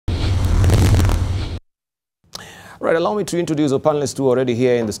Right, allow me to introduce our panelists who are already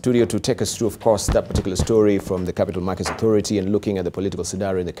here in the studio to take us through, of course, that particular story from the Capital Markets Authority and looking at the political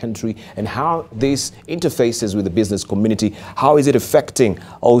scenario in the country and how this interfaces with the business community. How is it affecting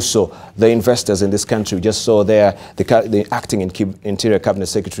also the investors in this country? We just saw there the acting Interior Cabinet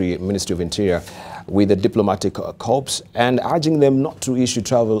Secretary, Ministry of Interior, with the diplomatic corps and urging them not to issue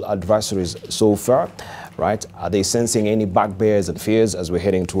travel advisories so far. Right? Are they sensing any bugbears and fears as we're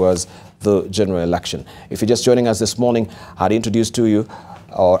heading towards the general election? If you're just joining us this morning, I'd introduce to you,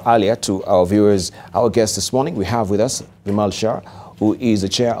 or earlier to our viewers, our guest this morning. We have with us Vimal Shah, who is the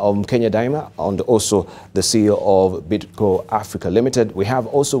chair of Kenya Daima and also the CEO of Bidco Africa Limited. We have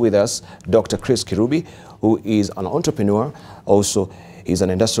also with us Dr. Chris Kirubi, who is an entrepreneur, also is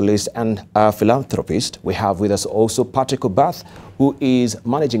an industrialist and a philanthropist. We have with us also Patrick Obath, who is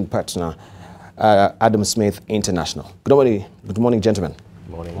managing partner Adam Smith International. Good morning, gentlemen.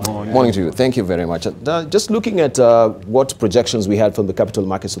 Morning to you. Thank you very much. Just looking at what projections we had from the Capital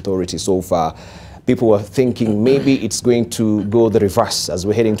Markets Authority so far, people were thinking maybe it's going to go the reverse as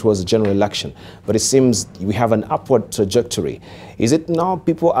we're heading towards the general election. But it seems we have an upward trajectory. Is it now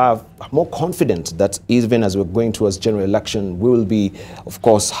people are more confident that even as we're going towards general election, we will be, of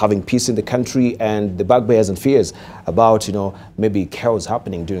course, having peace in the country, and the bugbears and fears about, maybe chaos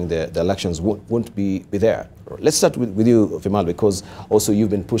happening during the elections won't be there? Let's start with you, Vimal, because also you've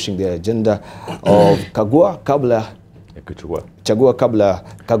been pushing the agenda of Kagua Kabla Chagua kabla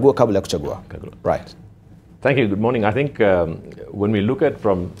kuchagua. Right. Thank you. Good morning. I think when we look at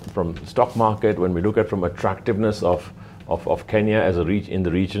from stock market, when we look at from attractiveness of Kenya as a in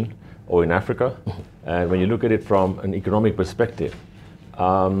the region or in Africa, and when you look at it from an economic perspective,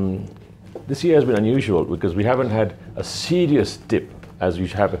 this year has been unusual because we haven't had a serious dip as we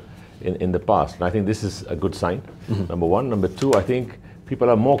have in the past. And I think this is a good sign, number one. Number two, I think people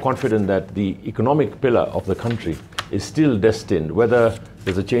are more confident that the economic pillar of the country is still destined, whether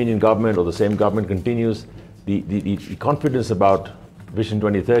there's a change in government or the same government continues, the confidence about Vision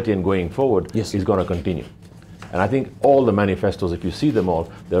 2030 and going forward is going to continue. And I think all the manifestos, if you see them all,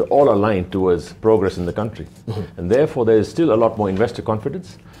 they're all aligned towards progress in the country. And therefore, there is still a lot more investor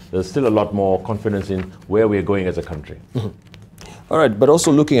confidence. There's still a lot more confidence in where we're going as a country. All right, but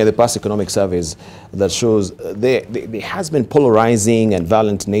also looking at the past economic surveys that shows there has been polarizing and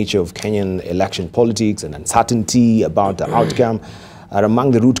violent nature of Kenyan election politics, and uncertainty about the outcome are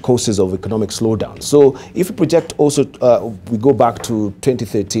among the root causes of economic slowdown. So if we project also, we go back to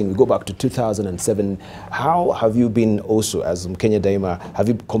 2013, we go back to 2007, how have you been also, as Kenya Daima, have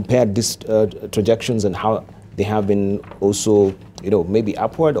you compared these trajectories and how they have been also, maybe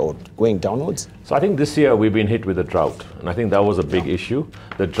upward or going downwards? So I think this year we've been hit with a drought, and I think that was a big issue.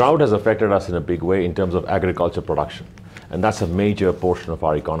 The drought has affected us in a big way in terms of agriculture production, and that's a major portion of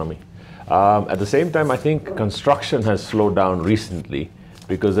our economy. At the same time, I think construction has slowed down recently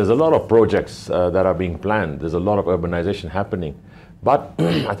because there's a lot of projects that are being planned. There's a lot of urbanization happening. But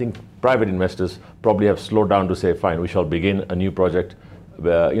I think private investors probably have slowed down to say, fine, we shall begin a new project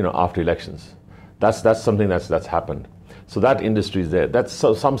after elections. That's something that's happened. So that industry is there. That's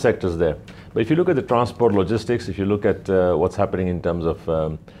some sectors there. But if you look at the transport logistics, if you look at what's happening in terms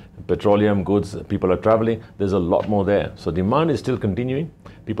of petroleum goods, people are traveling, there's a lot more there. So demand is still continuing.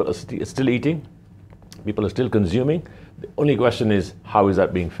 People are still eating. People are still consuming. The only question is, how is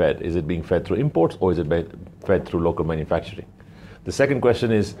that being fed? Is it being fed through imports or is it fed through local manufacturing? The second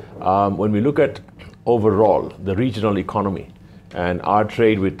question is, when we look at overall the regional economy, and our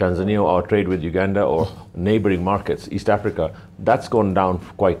trade with Tanzania, our trade with Uganda or neighboring markets, East Africa, that's gone down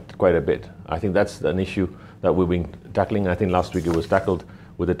quite a bit. I think that's an issue that we've been tackling. I think last week it was tackled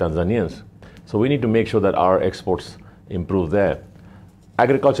with the Tanzanians. So we need to make sure that our exports improve there.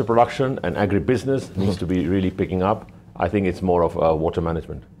 Agriculture production and agribusiness needs to be really picking up. I think it's more of water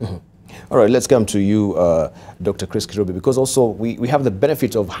management. All right, let's come to you, Dr. Chris Kirubi, because also we have the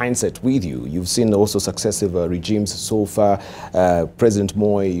benefit of hindsight with you. You've seen also successive regimes so far, President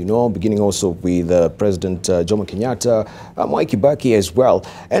Moi, beginning also with President Jomo Kenyatta, Mwai Kibaki as well.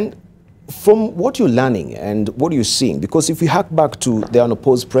 And from what you're learning and what you're seeing, because if we hark back to the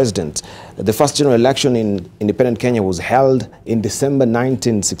unopposed president, the first general election in independent Kenya was held in December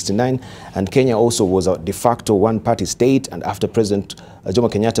 1969, and Kenya also was a de facto one-party state, and after President Jomo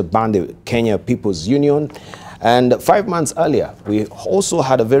Kenyatta banned the Kenya People's Union. And 5 months earlier, we also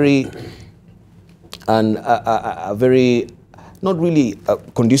had a very not really a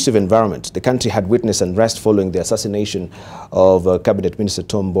conducive environment. The country had witnessed unrest following the assassination of Cabinet Minister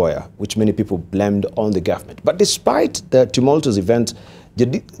Tom Mboya, which many people blamed on the government. But despite the tumultuous event,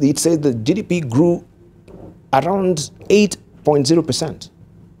 it says the GDP grew around 8.0%,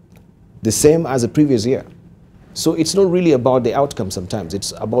 the same as the previous year. So it's not really about the outcome sometimes.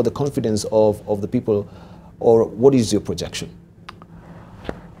 It's about the confidence of the people. Or what is your projection?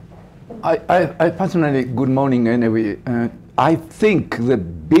 I personally, good morning anyway. I think the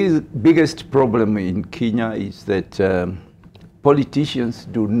biggest problem in Kenya is that politicians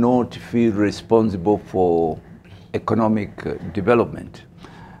do not feel responsible for economic development.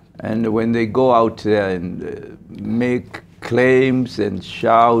 And when they go out there and make claims and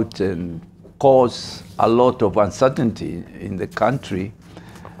shout and cause a lot of uncertainty in the country,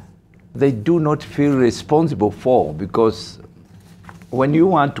 they do not feel responsible for, because when you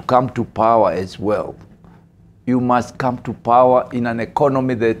want to come to power as well, you must come to power in an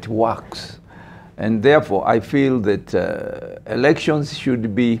economy that works. And therefore, I feel that elections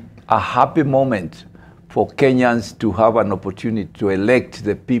should be a happy moment for Kenyans to have an opportunity to elect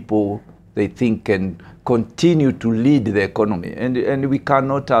the people they think can continue to lead the economy. And we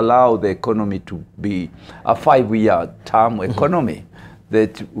cannot allow the economy to be a 5-year term economy,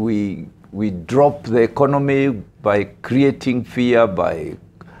 that we drop the economy by creating fear, by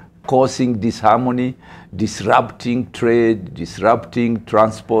causing disharmony, disrupting trade, disrupting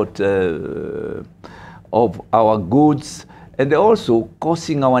transport of our goods, and also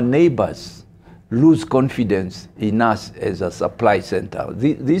causing our neighbors lose confidence in us as a supply center.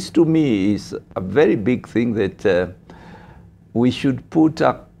 This to me is a very big thing that we should put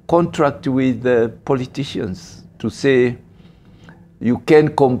a contract with the politicians to say, you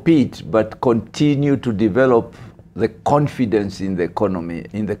can compete, but continue to develop the confidence in the economy,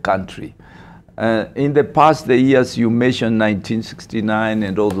 in the country. In the past, the years you mentioned, 1969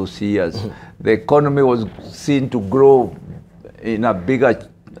 and all those years, the economy was seen to grow in a bigger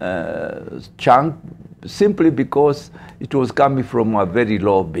chunk, simply because it was coming from a very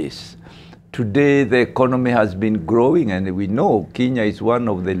low base. Today, the economy has been growing, and we know Kenya is one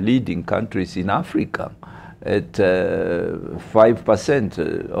of the leading countries in Africa at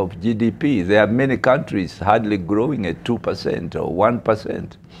 5% of GDP. There are many countries hardly growing at 2% or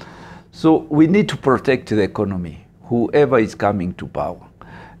 1%. So we need to protect the economy, whoever is coming to power.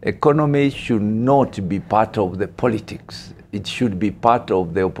 Economy should not be part of the politics. It should be part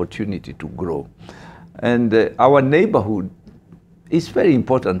of the opportunity to grow. And our neighborhood is very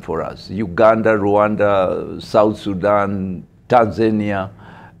important for us. Uganda, Rwanda, South Sudan, Tanzania,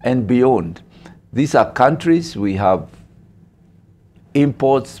 and beyond. These are countries we have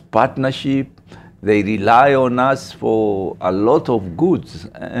imports, partnership. They rely on us for a lot of goods,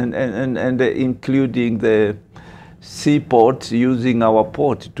 and including the seaport, using our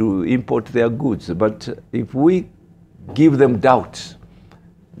port to import their goods. But if we give them doubts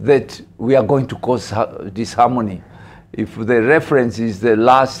that we are going to cause disharmony, if the reference is the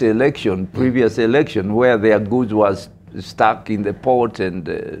last election, previous election, where their goods was stuck in the port and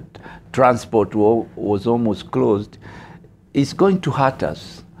transport was almost closed, it's going to hurt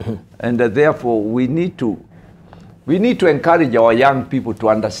us. And therefore, we need to encourage our young people to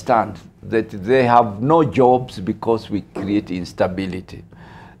understand that they have no jobs because we create instability.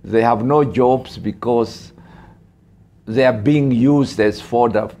 They have no jobs because they are being used as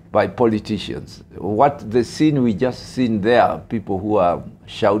fodder by politicians. What the scene we just seen there, people who are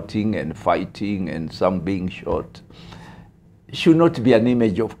shouting and fighting and some being shot, should not be an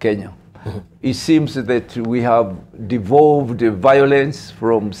image of Kenya. It seems that we have devolved violence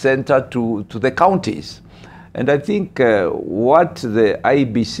from center to the counties. And I think what the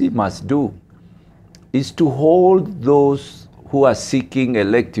IEBC must do is to hold those who are seeking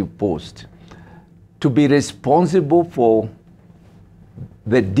elective posts to be responsible for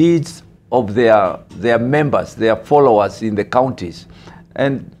the deeds of their members, their followers in the counties.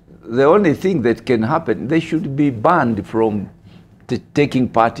 And the only thing that can happen, they should be banned from taking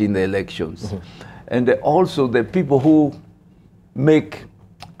part in the elections. And also the people who make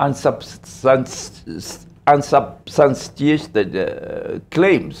unsubstantiated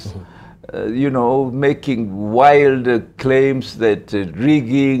claims, you know, making wild claims that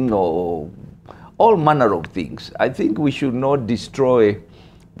rigging or all manner of things. I think we should not destroy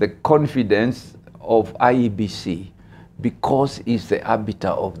the confidence of IEBC because it's the arbiter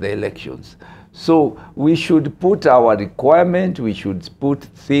of the elections. So we should put our requirement, we should put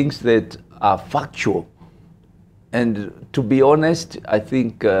things that are factual. And to be honest, I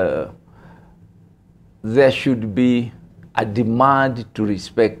think there should be a demand to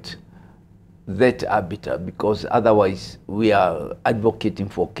respect that arbiter, because otherwise we are advocating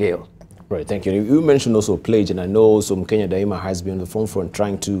for chaos. Right, thank you. You mentioned also pledge, and I know some Kenya Daima has been on the forefront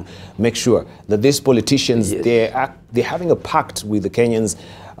trying to make sure that these politicians, yes, they're having a pact with the Kenyans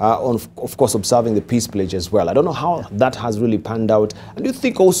of course, observing the peace pledge as well. I don't know how that has really panned out. And do you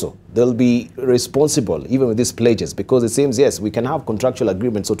think also they'll be responsible even with these pledges? Because it seems, yes, we can have contractual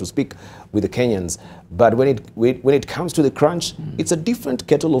agreements, so to speak, with the Kenyans, but when it comes to the crunch, it's a different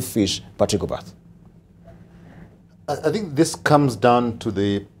kettle of fish. Patrick Obath. I think this comes down to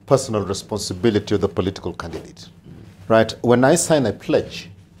the personal responsibility of the political candidate, right? When I sign a pledge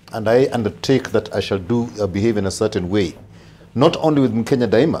and I undertake that I shall behave in a certain way, not only with Kenya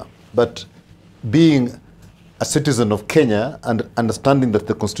Daima, but being a citizen of Kenya and understanding that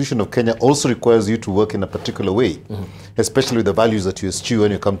the Constitution of Kenya also requires you to work in a particular way, especially with the values that you eschew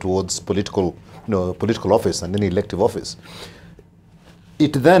when you come towards political office and any elective office.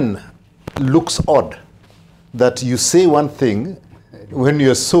 It then looks odd that you say one thing when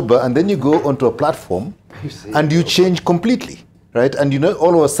you're sober and then you go onto a platform and you change completely, right? And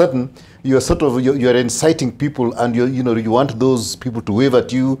all of a sudden you're inciting people, and you want those people to wave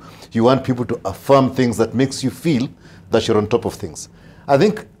at you. You want people to affirm things that makes you feel that you're on top of things. I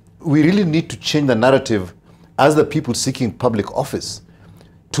think we really need to change the narrative as the people seeking public office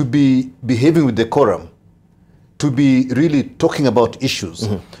to be behaving with decorum, to be really talking about issues,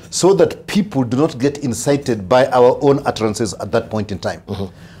 so that people do not get incited by our own utterances at that point in time.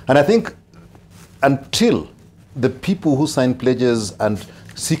 And I think until the people who sign pledges and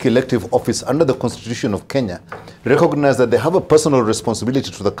seek elective office under the Constitution of Kenya recognize that they have a personal responsibility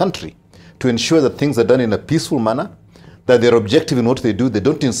to the country to ensure that things are done in a peaceful manner, that they're objective in what they do, they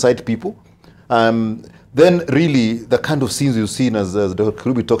don't incite people, then really the kind of scenes you've seen, as Dr.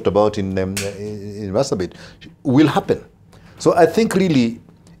 Kirubi talked about in Marsabit, will happen. So I think really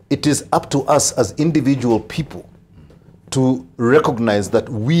it is up to us as individual people to recognize that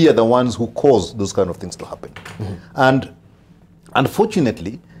we are the ones who cause those kind of things to happen. And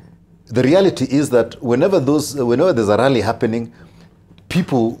unfortunately, the reality is that whenever there's a rally happening,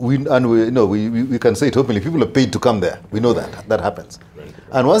 people, we can say it openly, people are paid to come there. We know that happens.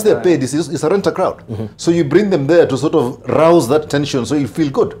 And once they're paid, it's a rent-a crowd. So you bring them there to sort of rouse that tension so you feel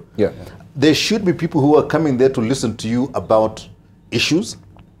good. There should be people who are coming there to listen to you about issues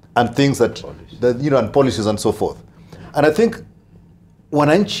and things that and policies and so forth. And I think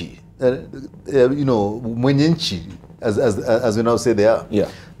wananchi, mwenyenchi, as we now say they are,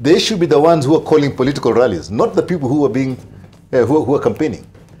 they should be the ones who are calling political rallies, not the people who are being who are campaigning.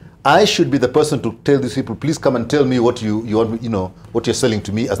 I should be the person to tell these people, please come and tell me what you want, what you're selling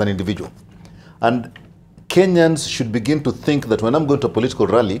to me as an individual. And Kenyans should begin to think that when I'm going to a political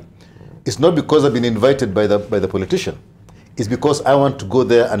rally, it's not because I've been invited by the politician. It's because I want to go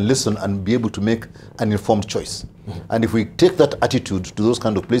there and listen and be able to make an informed choice. And if we take that attitude to those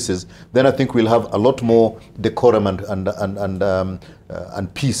kind of places, then I think we'll have a lot more decorum and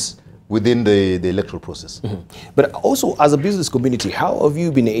peace within the electoral process. But also, as a business community, how have you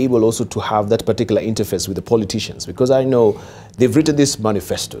been able also to have that particular interface with the politicians? Because I know they've written these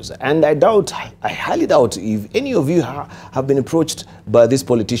manifestos, and I highly doubt if any of you have been approached by these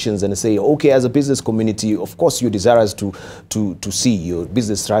politicians and say, okay, as a business community, of course you're desirous to see your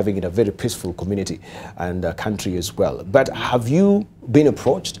business thriving in a very peaceful community and country as well. But have you been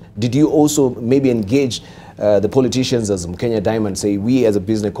approached? Did you also maybe engage the politicians as Kenya Diamond, say, we as a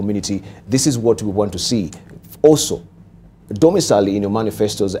business community, this is what we want to see? Also, domicile in your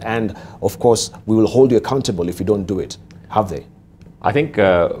manifestos, and of course, we will hold you accountable if you don't do it. Have they? I think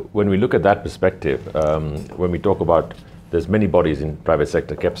when we look at that perspective, when we talk about, there's many bodies in private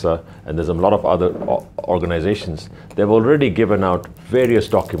sector, KEPSA, and there's a lot of other organizations, they've already given out various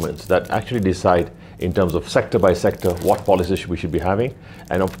documents that actually decide in terms of sector by sector what policies we should be having.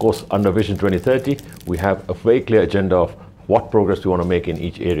 And of course, under Vision 2030, we have a very clear agenda of what progress we want to make in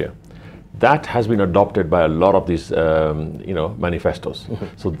each area. That has been adopted by a lot of these manifestos.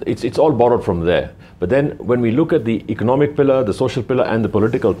 So it's all borrowed from there. But then when we look at the economic pillar, the social pillar, and the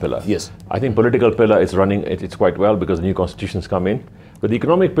political pillar, yes, I think political pillar is running it's quite well because the new constitutions come in. But the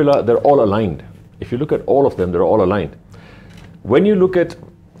economic pillar, they're all aligned. If you look at all of them, they're all aligned. When you look at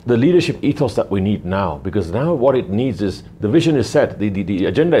the leadership ethos that we need now, because now what it needs is, the vision is set, the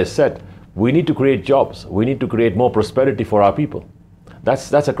agenda is set. We need to create jobs. We need to create more prosperity for our people.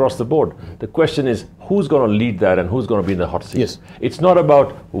 That's across the board. The question is, who's going to lead that and who's going to be in the hot seat? Yes. It's not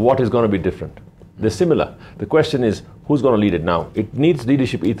about what is going to be different. They're similar. The question is, who's going to lead it now? It needs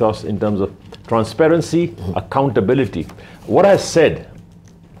leadership ethos in terms of transparency, accountability. What I said,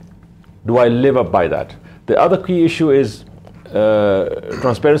 do I live up by that? The other key issue is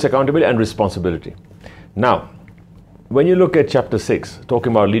transparency, accountability, and responsibility. Now, when you look at chapter 6,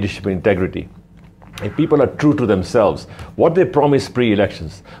 talking about leadership and integrity, if people are true to themselves, what they promise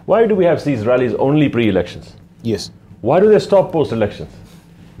pre-elections, why do we have these rallies only pre-elections? Yes. Why do they stop post-elections?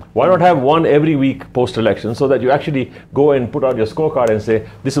 Why not have one every week post-election so that you actually go and put out your scorecard and say,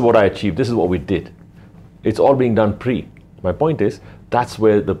 this is what I achieved, this is what we did. It's all being done pre. My point is, that's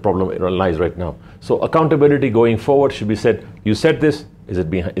where the problem lies right now. So accountability going forward should be said, you said this, is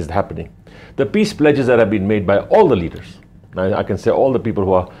it happening? The peace pledges that have been made by all the leaders, now I can say all the people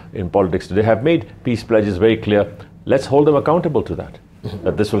who are in politics today have made peace pledges very clear. Let's hold them accountable to that,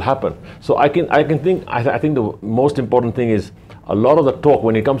 that this will happen. So I think the most important thing is a lot of the talk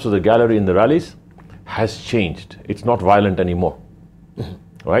when it comes to the gallery in the rallies has changed. It's not violent anymore.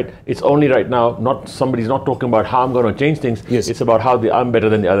 Right? It's only right now, somebody's not talking about how I'm going to change things. Yes. It's about how I'm better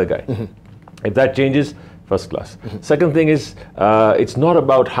than the other guy. If that changes, first class. Second thing is, it's not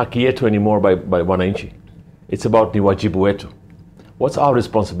about haki yetu anymore by wananchi. It's about ni wajibu wetu. What's our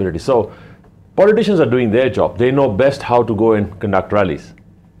responsibility? So politicians are doing their job. They know best how to go and conduct rallies.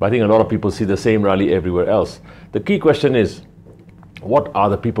 But I think a lot of people see the same rally everywhere else. The key question is, what are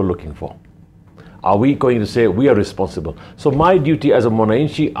the people looking for? Are we going to say we are responsible? So my duty as a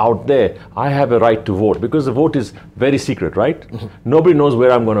Mwananchi out there, I have a right to vote because the vote is very secret, right? Nobody knows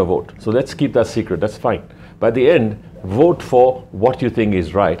where I'm going to vote. So let's keep that secret. That's fine. By the end, vote for what you think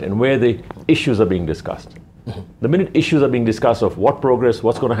is right and where the issues are being discussed. The minute issues are being discussed of what progress,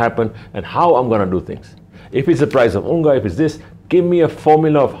 what's going to happen, and how I'm going to do things. If it's the price of unga, if it's this, give me a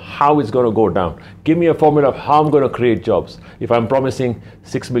formula of how it's going to go down. Give me a formula of how I'm going to create jobs. If I'm promising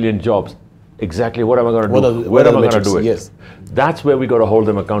 6 million jobs, exactly what am I going to do? Where am I going to do it? Yes. That's where we got to hold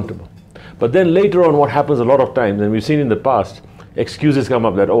them accountable. But then later on, what happens a lot of times, and we've seen in the past, excuses come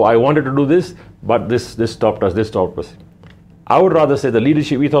up that, oh, I wanted to do this, but this stopped us, this stopped us. I would rather say the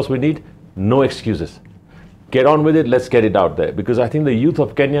leadership ethos we need, no excuses. Get on with it, let's get it out there. Because I think the youth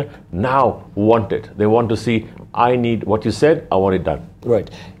of Kenya now want it. They want to see, I need what you said, I want it done. Right.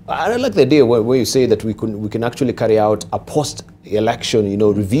 I like the idea where you say that we can actually carry out a post-election,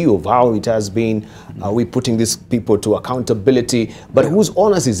 review of how it has been. Are we putting these people to accountability? But whose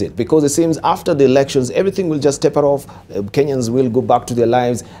honors is it? Because it seems after the elections, everything will just taper off. Kenyans will go back to their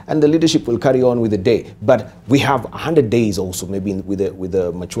lives, and the leadership will carry on with the day. But we have 100 days also, maybe with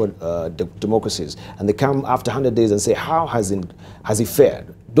the mature democracies, and they come after 100 days and say, how has he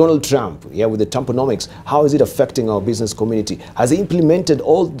fared? Donald Trump, with the Trumponomics, how is it affecting our business community? Has he implemented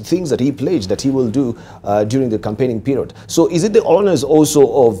all the things that he pledged that he will do during the campaigning period? So is it the honors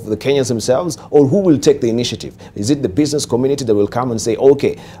also of the Kenyans themselves, or who will take the initiative? Is it the business community that will come and say,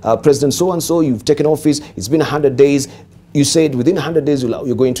 okay, President so-and-so, you've taken office, it's been 100 days, you said within 100 days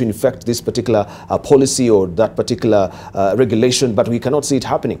you're going to effect this particular policy or that particular regulation, but we cannot see it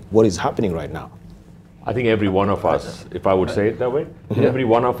happening. What is happening right now? I think every one of us, if I would say it that way, every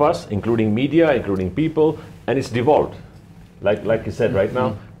one of us, including media, including people, and it's devolved. Like you said right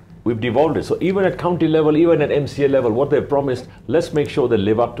now, we've devolved it. So even at county level, even at MCA level, what they've promised, let's make sure they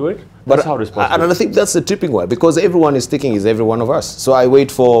live up to it. That's how responsible. And I think that's the tipping point, because everyone is thinking is every one of us. So I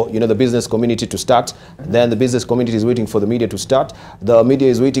wait for the business community to start, then the business community is waiting for the media to start, the media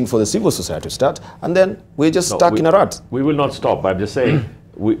is waiting for the civil society to start, and then we're just stuck in a rut. We will not stop. I'm just saying,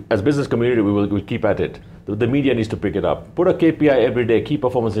 as business community, we'll keep at it. The media needs to pick it up. Put a KPI every day, key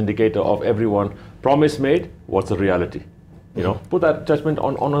performance indicator of everyone. Promise made, what's the reality? Put that judgment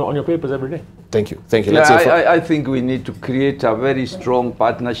on your papers every day. Thank you. Thank you. I think we need to create a very strong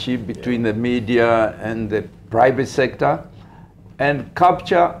partnership between the media and the private sector and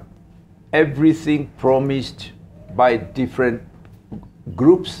capture everything promised by different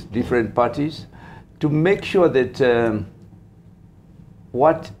groups, different parties, to make sure that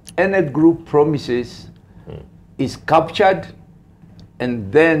what any group promises is captured,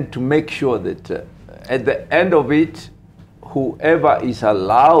 and then to make sure that at the end of it, whoever is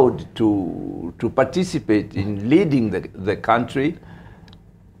allowed to participate in leading the country,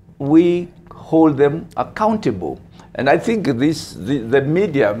 we hold them accountable. And I think the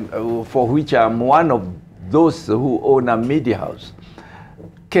media, for which I'm one of those who own a media house,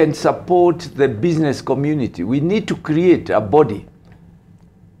 can support the business community. We need to create a body,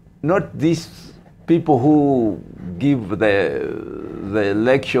 not these people who give the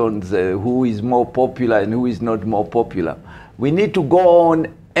elections, who is more popular and who is not more popular. We need to go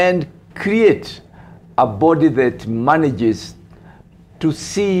on and create a body that manages to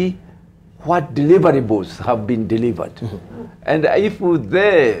see what deliverables have been delivered. And if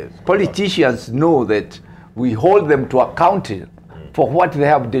the politicians know that we hold them to account for what they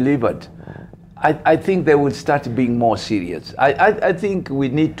have delivered, I think they will start being more serious. I think we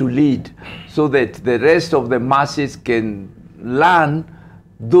need to lead so that the rest of the masses can learn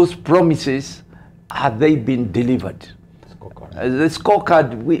those promises, have they been delivered. The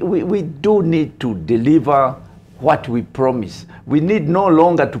scorecard, we do need to deliver what we promise. We need no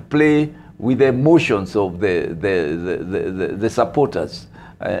longer to play with the emotions of the supporters.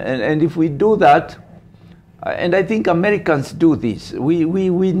 And if we do that, and I think Americans do this, we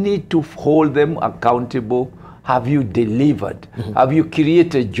need to hold them accountable. Have you delivered? Have you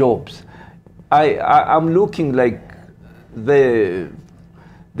created jobs? I'm looking like the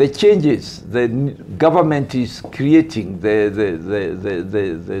changes the government is creating, the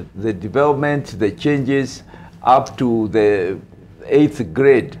development, the changes up to the 8th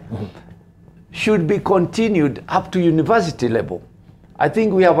grade should be continued up to university level. I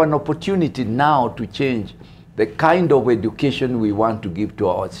think we have an opportunity now to change the kind of education we want to give to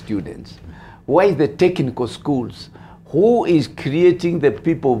our students. Why the technical schools? Who is creating the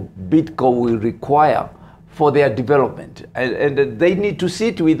people Bidco will require for their development? And they need to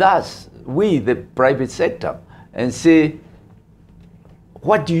sit with us, we, the private sector, and say,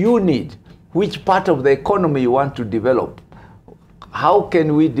 what do you need? Which part of the economy you want to develop? How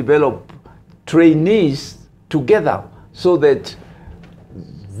can we develop trainees together so that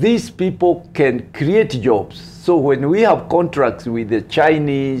these people can create jobs? So when we have contracts with the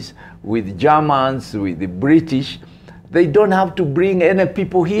Chinese, with Germans, with the British, they don't have to bring any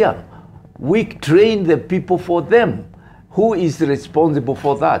people here. We train the people for them. Who is responsible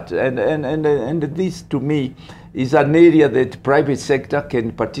for that? And this, to me, is an area that private sector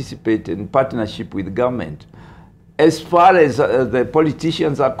can participate in partnership with government. As far as the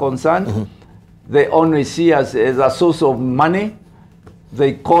politicians are concerned, they only see us as a source of money.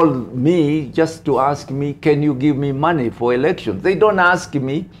 They call me just to ask me, can you give me money for elections? They don't ask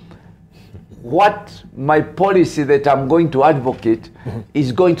me what my policy that I'm going to advocate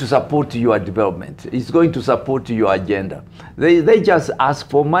is going to support your development, is going to support your agenda. They just ask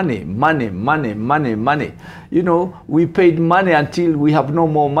for money, money, money, money, money. You know, we paid money until we have no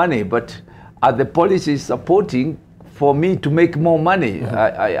more money, but are the policies supporting for me to make more money?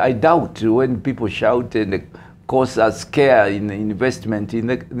 I doubt when people shout and cause a scare in investment in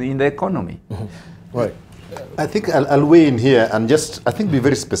the economy. Right. I think I'll weigh in here and just, I think, be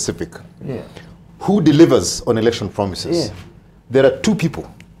very specific. Yeah. Who delivers on election promises? Yeah. There are two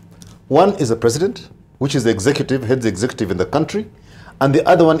people. One is the president, which is the executive, heads the executive in the country, and the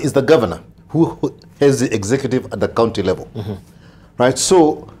other one is the governor, who heads the executive at the county level. Right?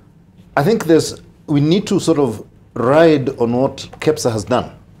 So I think we need to sort of ride on what KEPSA has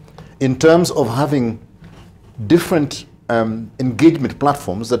done in terms of having different engagement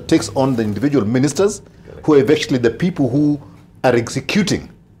platforms that takes on the individual ministers who are actually the people who are executing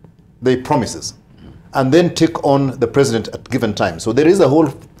the promises, and then take on the president at given time. So there is a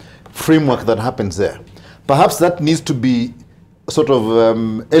whole framework that happens there. Perhaps that needs to be sort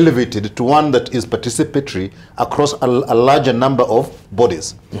of elevated to one that is participatory across a larger number of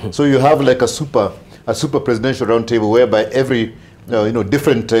bodies. So you have like a super presidential roundtable whereby every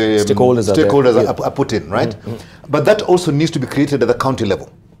different stakeholders are put in, right? But that also needs to be created at the county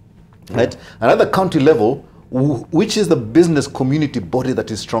level, right? And at the county level, which is the business community body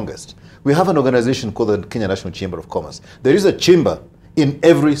that is strongest? We have an organization called the Kenya National Chamber of Commerce. There is a chamber in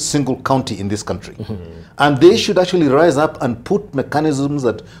every single county in this country. And they should actually rise up and put mechanisms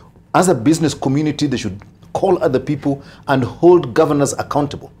that, as a business community, they should call other people and hold governors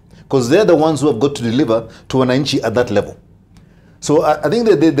accountable, because they're the ones who have got to deliver to wananchi at that level. So I think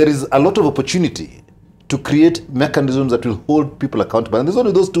that there is a lot of opportunity to create mechanisms that will hold people accountable. And there's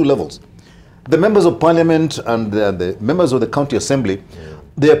only those two levels. The members of parliament and the members of the county assembly,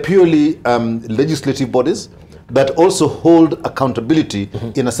 they are purely legislative bodies that also hold accountability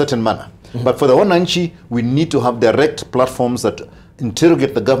in a certain manner. But for the wananchi, we need to have direct platforms that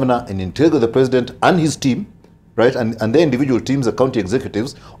interrogate the governor and interrogate the president and his team, right, and their individual teams, the county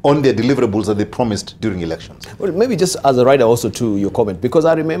executives, on their deliverables that they promised during elections. Well, maybe just as a rider also to your comment, because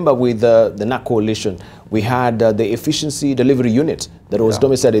I remember with the NAC coalition, we had the efficiency delivery unit that was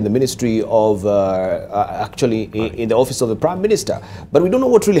domiciled in the Ministry of, in the office of the Prime Minister. But we don't know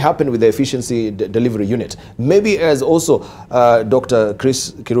what really happened with the efficiency delivery unit. Maybe as also Dr.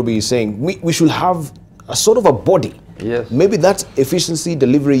 Chris Kirubi is saying, we should have a sort of a body. Yes. Maybe that efficiency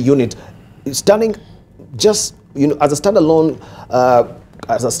delivery unit is standing just as a standalone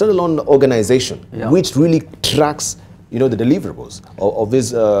organization, which really tracks the deliverables of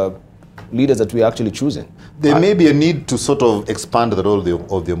these leaders that we are actually choosing. There may be a need to sort of expand the role of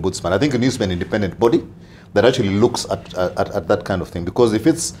the ombudsman. I think it needs to be an independent body that actually looks at that kind of thing, because if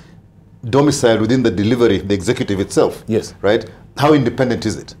it's domiciled within the delivery, the executive itself, right, how independent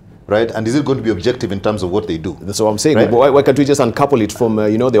is it? Right? And is it going to be objective in terms of what they do? That's what I'm saying. Right? Why can't we just uncouple it from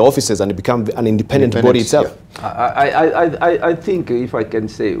the offices and become an independent body itself? I think, if I can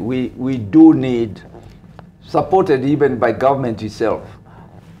say, we do need supported even by government itself,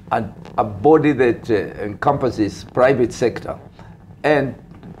 and a body that encompasses private sector and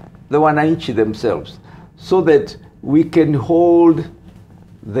the wananchi themselves, so that we can hold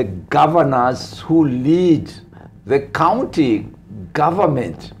the governors who lead the county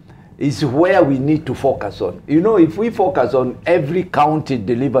government is where we need to focus on. You know, if we focus on every county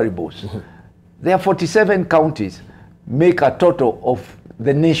deliverables, there are 47 counties, make a total of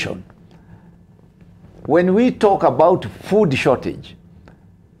the nation. When we talk about food shortage,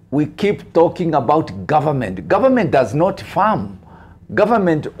 we keep talking about government. Government does not farm.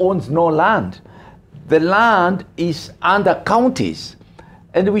 Government owns no land. The land is under counties.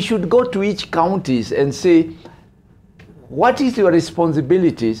 And we should go to each counties and say, what is your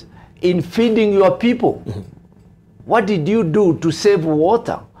responsibilities in feeding your people? What did you do to save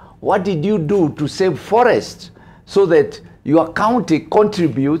water? What did you do to save forests so that your county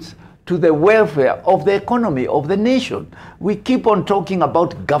contributes to the welfare of the economy of the nation? We keep on talking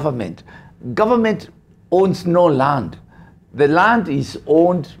about government. Government owns no land. The land is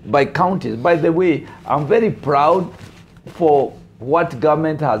owned by counties. By the way, I'm very proud for what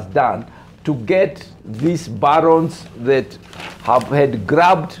government has done to get these barons that have had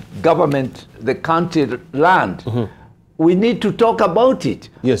grabbed government, the county land. We need to talk about it.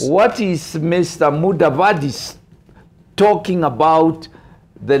 Yes. What is Mr. Mudavadi talking about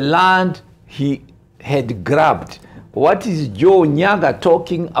the land he had grabbed? What is Joe Nyaga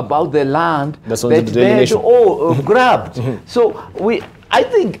talking about the land That's that they had grabbed? So I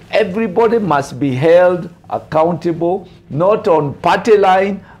think everybody must be held accountable, not on party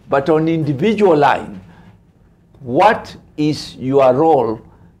line, but on individual line. What is your role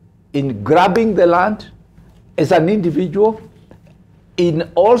in grabbing the land as an individual,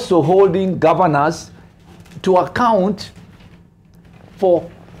 in also holding governors to account for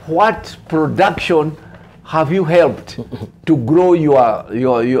what production have you helped to grow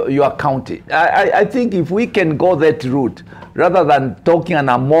your county? I think if we can go that route, rather than talking an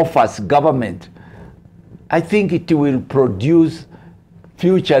amorphous government, I think it will produce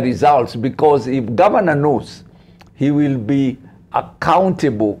future results, because if governor knows he will be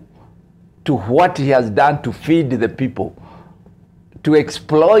accountable to what he has done to feed the people, to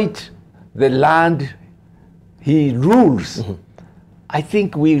exploit the land he rules, I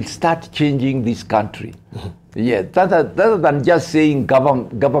think we'll start changing this country. Yeah, rather than just saying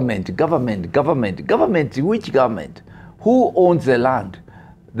government, which government? Who owns the land?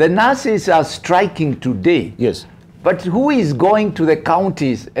 The nurses are striking today. Yes. But who is going to the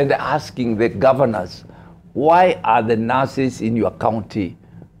counties and asking the governors, why are the nurses in your county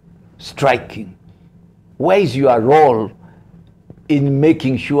striking? Where is your role in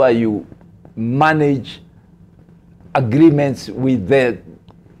making sure you manage agreements with the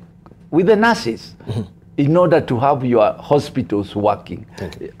nurses in order to have your hospitals working?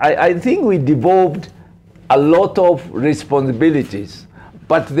 I think we devolved a lot of responsibilities,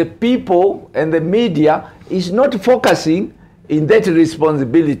 but the people and the media is not focusing in that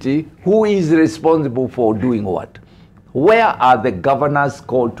responsibility. Who is responsible for doing what? Where are the governors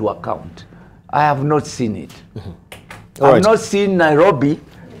called to account? I have not seen it. I have not seen Nairobi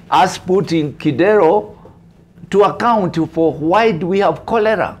as putting Kidero to account for why do we have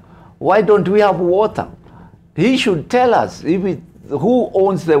cholera? Why don't we have water? He should tell us who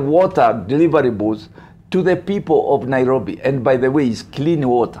owns the water deliverables to the people of Nairobi. And by the way, it's clean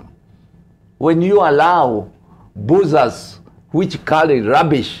water. When you allow boozers which carry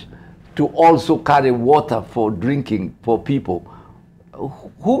rubbish to also carry water for drinking for people,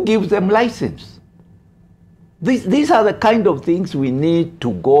 who gives them license? These are the kind of things we need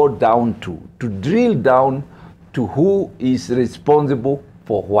to go down to drill down to who is responsible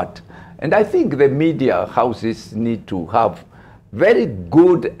for what. And I think the media houses need to have very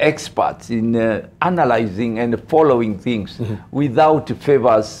good experts in analyzing and following things without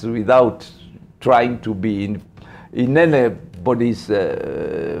favors, without trying to be in anybody's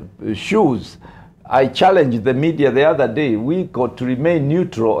shoes. I challenged the media the other day. We got to remain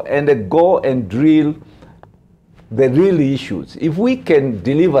neutral and go and drill the real issues. If we can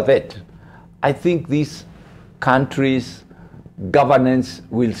deliver that, I think this country's governance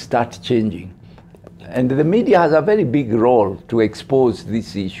will start changing. And the media has a very big role to expose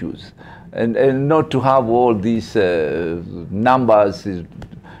these issues and not to have all these numbers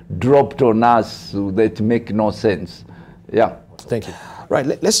dropped on us that make no sense. Yeah. Thank you. Right,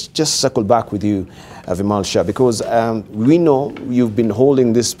 let's just circle back with you, Vimal Shah, because we know you've been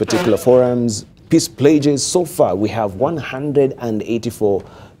holding these particular forums peace pledges. So far, we have 184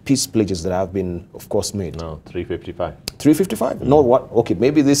 peace pledges that have been, of course, made. No, 355. 355? No, what? Okay,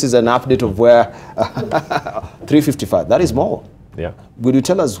 maybe this is an update of where 355. That is more. Yeah. Would you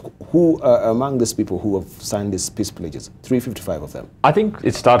tell us who among these people who have signed these peace pledges? 355 of them. I think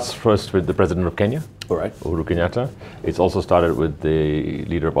it starts first with the President of Kenya, All right. Uhuru Kenyatta. It's also started with the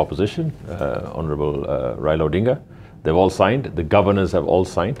Leader of Opposition, Honorable Raila Odinga. They've all signed. The governors have all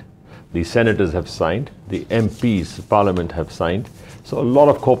signed. The senators have signed. The MPs, Parliament have signed. So a lot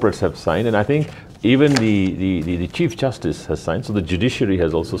of corporates have signed. And I think even the Chief Justice has signed, so the judiciary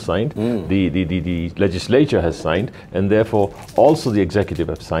has also signed, the legislature has signed, and therefore also the executive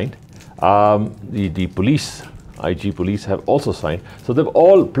have signed. The police, IG police have also signed. So they've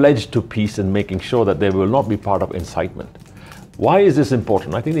all pledged to peace and making sure that they will not be part of incitement. Why is this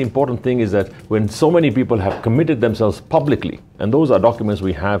important? I think the important thing is that when so many people have committed themselves publicly, and those are documents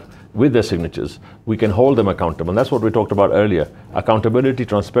we have with their signatures, we can hold them accountable. And that's what we talked about earlier. Accountability,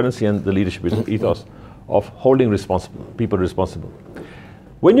 transparency, and the leadership ethos of holding people responsible.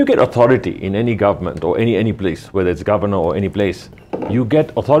 When you get authority in any government or any place, whether it's governor or any place, you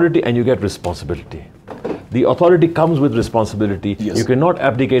get authority and you get responsibility. The authority comes with responsibility. Yes. You cannot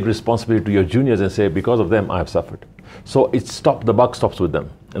abdicate responsibility to your juniors and say, because of them, I have suffered. So the buck stops with them.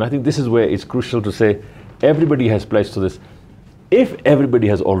 And I think this is where it's crucial to say, everybody has pledged to this. If everybody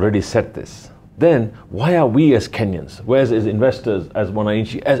has already said this, then why are we as Kenyans, whereas as investors, as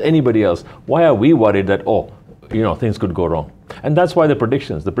Mwananchi, as anybody else, why are we worried that, oh, things could go wrong? And that's why the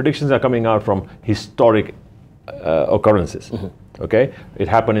predictions are coming out from historic occurrences. Okay, it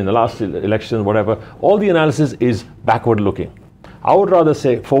happened in the last election, whatever. All the analysis is backward looking. I would rather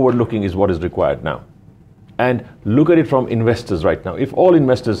say forward looking is what is required now. And look at it from investors right now. If all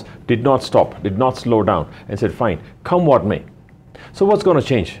investors did not stop, did not slow down and said, fine, come what may. So what's going to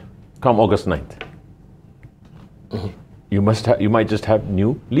change come August 9th? You might just have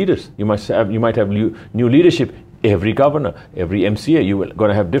new leaders. You might have new leadership. Every governor, every MCA, you're going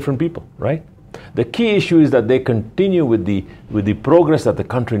to have different people, right? The key issue is that they continue with the progress that the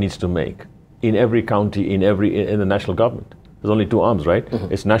country needs to make in every county, in the national government. There's only two arms, right?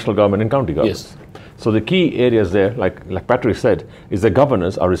 It's national government and county government. Yes. So the key areas there, like Patrick said, is the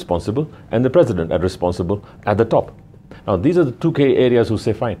governors are responsible and the president are responsible at the top. Now these are the two key areas who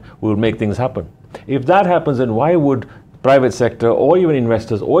say, fine, we'll make things happen. If that happens, then why would private sector or even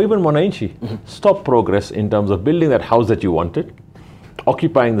investors or even Mwananchi stop progress in terms of building that house that you wanted,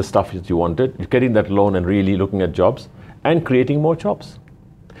 occupying the stuff that you wanted, getting that loan and really looking at jobs and creating more jobs?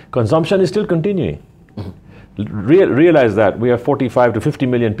 Consumption is still continuing. Realize that we have 45 to 50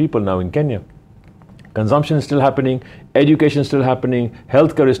 million people now in Kenya. Consumption is still happening, education is still happening,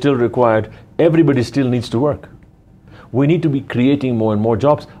 healthcare is still required, everybody still needs to work. We need to be creating more and more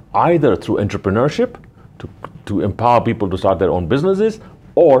jobs, either through entrepreneurship, to empower people to start their own businesses,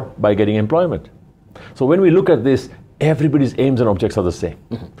 or by getting employment. So when we look at this, everybody's aims and objects are the same.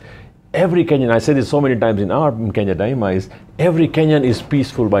 Every Kenyan, I say this so many times in Kenya Daima, is every Kenyan is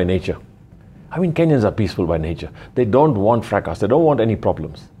peaceful by nature. I mean, Kenyans are peaceful by nature. They don't want fracas. They don't want any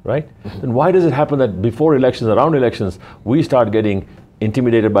problems, right? Then why does it happen that before elections, around elections, we start getting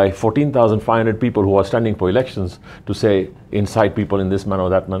intimidated by 14,500 people who are standing for elections to say, incite people in this manner or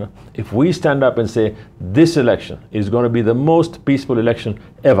that manner? If we stand up and say, this election is going to be the most peaceful election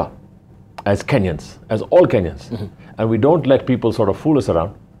ever, as Kenyans, as all Kenyans, and we don't let people sort of fool us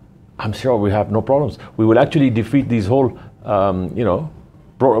around, I'm sure we have no problems. We will actually defeat these whole,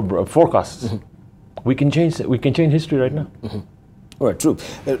 forecasts. We can change history right now. All right, true.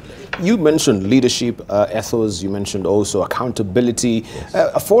 You mentioned leadership, ethos, you mentioned also accountability. Yes.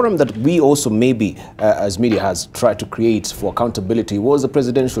 A forum that we also maybe, as media, has tried to create for accountability was the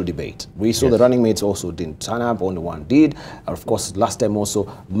presidential debate. We saw the running mates also didn't turn up, only one did. Of course, last time also,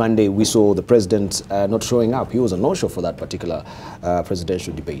 Monday, we saw the president not showing up. He was a no-show for that particular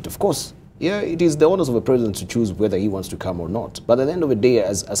presidential debate. Of course, yeah, it is the honors of a president to choose whether he wants to come or not. But at the end of the day,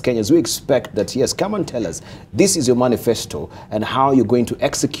 as Kenyans, we expect that, yes, come and tell us, this is your manifesto and how you're going to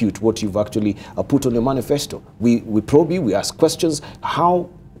execute what you've actually put on your manifesto. We probe you, we ask questions.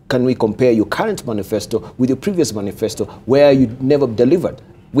 How can we compare your current manifesto with your previous manifesto where you never delivered?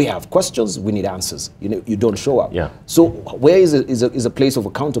 We have questions, we need answers. You don't show up. Yeah. So where is a place of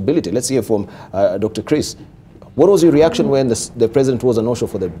accountability? Let's hear from Dr. Chris. What was your reaction when the president was a no-show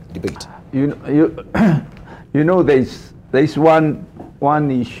for the debate? There's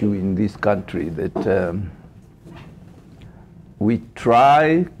one issue in this country that we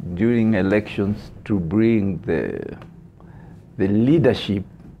try during elections to bring the leadership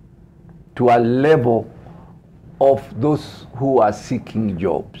to a level of those who are seeking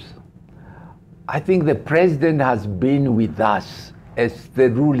jobs. I think the president has been with us as the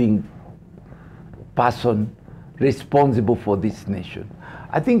ruling person responsible for this nation.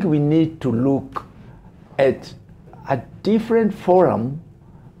 I think we need to look at a different forum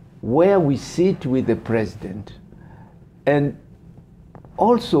where we sit with the president, and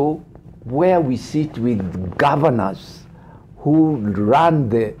also where we sit with governors who run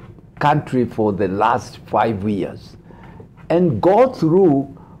the country for the last 5 years, and go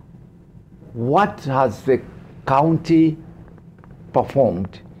through what has the county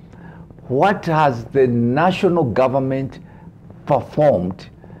performed, what has the national government performed,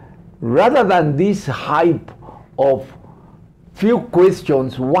 rather than this hype of few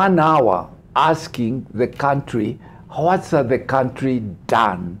questions, 1 hour, asking the country, what's the country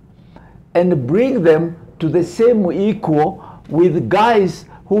done? And bring them to the same equal with guys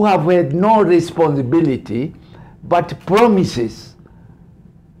who have had no responsibility, but promises.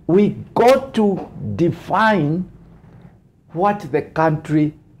 We got to define what the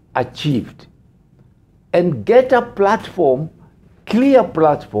country achieved and get a platform, clear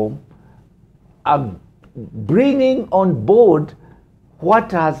platform, bringing on board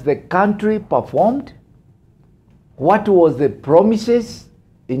what has the country performed, what was the promises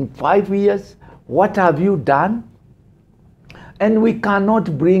in 5 years, what have you done? And we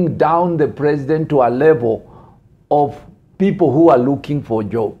cannot bring down the president to a level of people who are looking for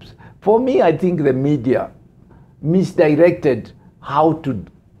jobs. For me, I think the media misdirected how to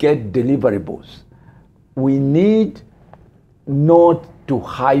get deliverables. We need not to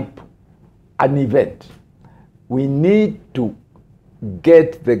hype an event. We need to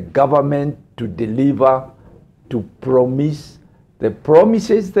get the government to deliver, to promise the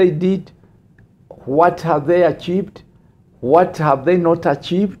promises they did, what have they achieved, what have they not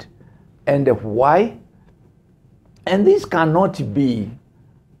achieved, and why. And this cannot be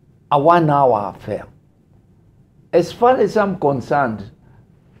a 1 hour affair. As far as I'm concerned,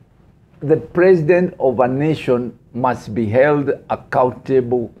 the president of a nation must be held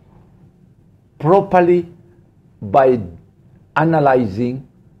accountable properly by analyzing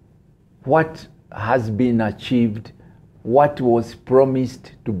what has been achieved, what was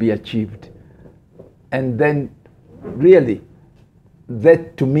promised to be achieved. And then really,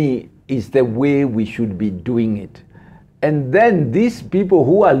 that to me is the way we should be doing it. And then these people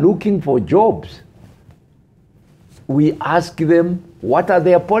who are looking for jobs, we ask them, what are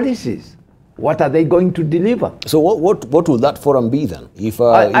their policies? What are they going to deliver? So what will that forum be then?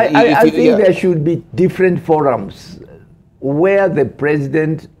 I think there should be different forums where the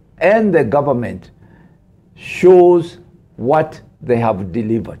president and the government shows what they have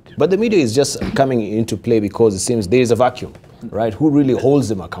delivered. But the media is just coming into play because it seems there is a vacuum, right? Who really holds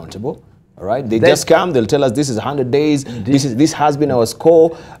them accountable? All right, they just come, they'll tell us this is 100 days, this has been our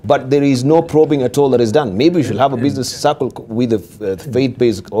score, but there is no probing at all that is done. Maybe we should have a business circle with the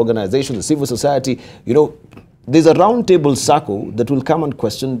faith-based organization, the civil society. You know, there's a roundtable circle that will come and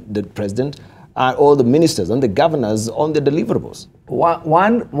question the president or the ministers and the governors on the deliverables.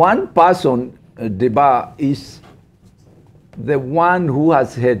 One person, Debarl, is the one who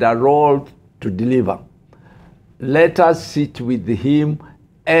has had a role to deliver. Let us sit with him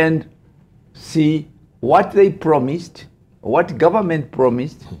and see what they promised, what government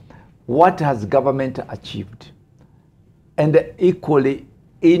promised, what has government achieved, and equally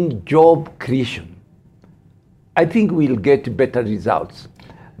in job creation. I think we'll get better results.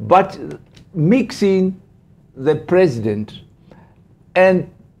 But mixing the president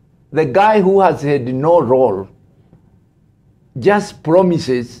and the guy who has had no role, just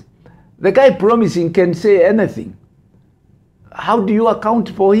promises, the guy promising can say anything. How do you account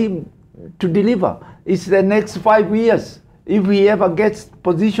for him to deliver? It's the next 5 years, if he ever gets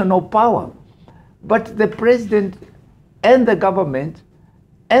position of power. But the president and the government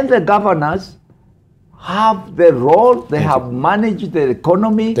and the governors have the role, they have managed the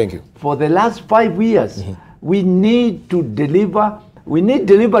economy for the last 5 years. We need to deliver, we need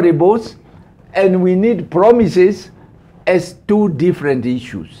deliverables, and we need promises as two different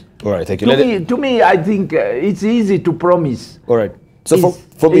issues. All right, thank you. To me, I think it's easy to promise. All right. So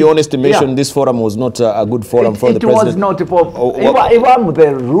for the honest admission, this forum was not a good forum for the president? It was not. If I'm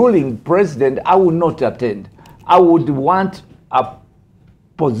the ruling president, I would not attend. I would want a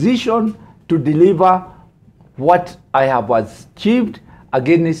position to deliver what I have achieved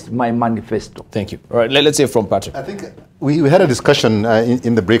against my manifesto. Thank you. All right, let's hear from Patrick. I think we had a discussion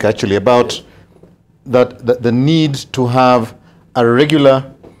in the break actually about the need to have a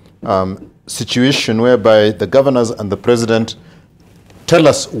regular situation whereby the governors and the president tell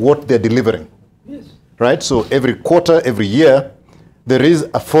us what they're delivering. Yes. Right? So every quarter, every year, there is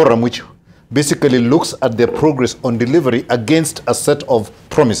a forum which basically looks at their progress on delivery against a set of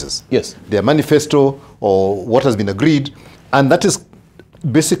promises. Yes. Their manifesto or what has been agreed, and that is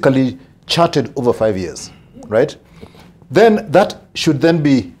basically charted over 5 years, right? Then that should then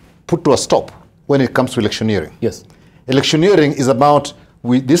be put to a stop when it comes to electioneering. Yes. Electioneering is about,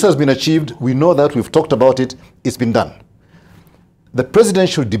 this has been achieved, we know that, we've talked about it, it's been done. The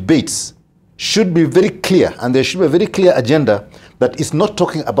presidential debates should be very clear, and there should be a very clear agenda that is not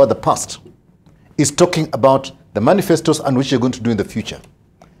talking about the past. It's talking about the manifestos and what you're going to do in the future.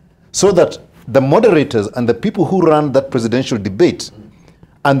 So that the moderators and the people who run that presidential debate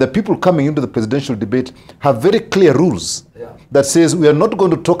and the people coming into the presidential debate have very clear rules that says we are not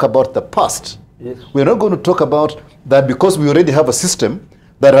going to talk about the past. Yes. We are not going to talk about that because we already have a system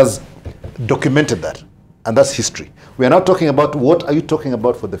that has documented that. And that's history. We are now talking about what are you talking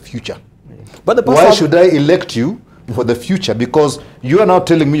about for the future. But Why should I elect you for the future? Because you are now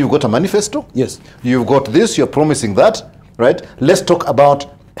telling me you've got a manifesto. Yes. You've got this, you're promising that, right? Let's talk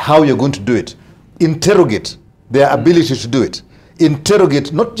about how you're going to do it. Interrogate their ability to do it.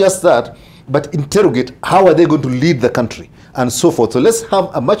 Interrogate not just that, but interrogate how are they going to lead the country and so forth. So let's have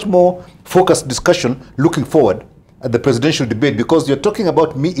a much more focused discussion looking forward at the presidential debate, because you're talking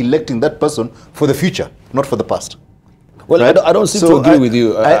about me electing that person for the future, not for the past. Well, right? I don't seem to agree with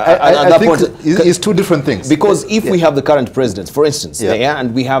you. I think it's two different things. Because if we have the current president, for instance,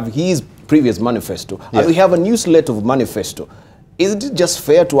 and we have his previous manifesto, and we have a new slate of manifesto, isn't it just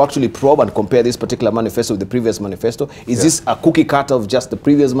fair to actually probe and compare this particular manifesto with the previous manifesto? Is this a cookie cutter of just the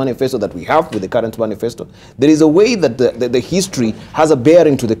previous manifesto that we have with the current manifesto? There is a way that the history has a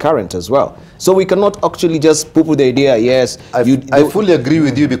bearing to the current as well. So we cannot actually just poo-poo the idea, yes. I fully agree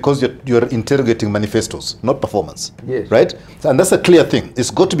with you, because you're interrogating manifestos, not performance. Yes. Right? And that's a clear thing.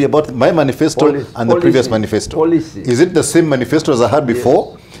 It's got to be about my manifesto and the previous manifesto. Policy. Is it the same manifesto as I had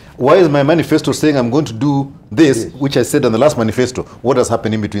before? Yes. Why is my manifesto saying I'm going to do this, which I said in the last manifesto? What has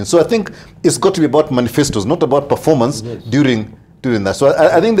happened in between? So I think it's got to be about manifestos, not about performance during that. So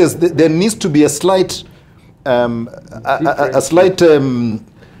I think there needs to be a slight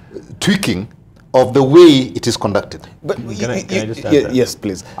tweaking of the way it is conducted. But can I just add that? Yes,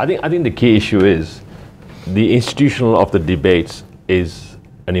 please. I think the key issue is the institutional of the debates is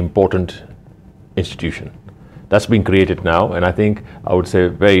an important institution. That's been created now, and I think I would say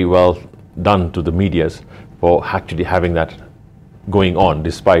very well done to the medias for actually having that going on,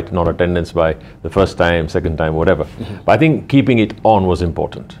 despite non-attendance by the first time, second time, whatever. But I think keeping it on was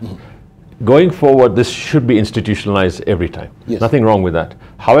important. Going forward, this should be institutionalized every time. Yes. Nothing wrong with that.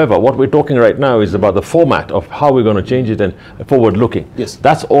 However, what we're talking right now is about the format of how we're going to change it and forward-looking. Yes.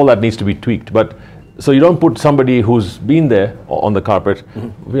 That's all that needs to be tweaked. But so you don't put somebody who's been there on the carpet,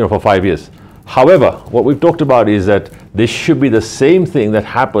 for 5 years. However, what we've talked about is that this should be the same thing that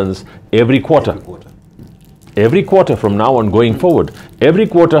happens every quarter. Every quarter from now on going forward. Every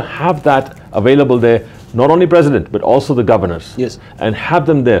quarter have that available there, not only president, but also the governors. Yes. And have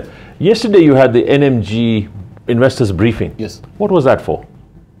them there. Yesterday you had the NMG investors briefing. Yes. What was that for?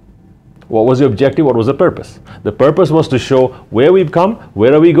 What was the objective? What was the purpose? The purpose was to show where we've come,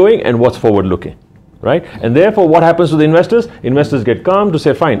 where are we going, and what's forward looking. Right? And therefore, what happens to the investors? Investors get calm to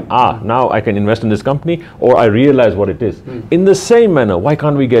say, fine, now I can invest in this company, or I realize what it is. In the same manner, why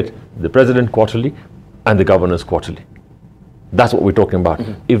can't we get the president quarterly and the governors quarterly? That's what we're talking about.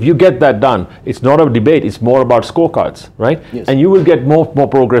 If you get that done, it's not a debate, it's more about scorecards, right? Yes. And you will get more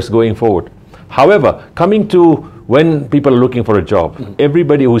progress going forward. However, coming to when people are looking for a job,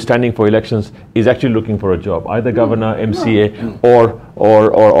 everybody who's standing for elections is actually looking for a job, either governor, MCA,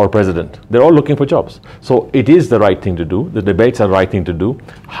 or president. They're all looking for jobs. So it is the right thing to do. The debates are the right thing to do.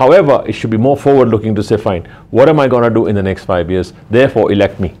 However, it should be more forward-looking to say, fine, what am I going to do in the next 5 years? Therefore,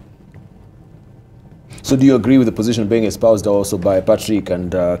 elect me. So do you agree with the position being espoused also by Patrick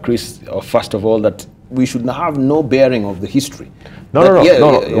and Chris, first of all, that we should have no bearing of the history? No.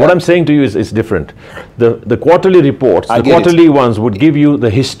 What I'm saying to you is different. The quarterly reports, the quarterly ones would give you the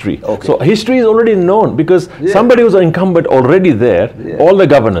history. Okay. So history is already known because somebody who's an incumbent already there, all the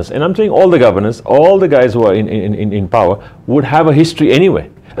governors, and I'm saying all the governors, all the guys who are in power would have a history anyway.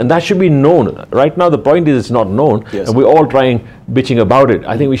 And that should be known. Right now the point is it's not known, and we're all bitching about it.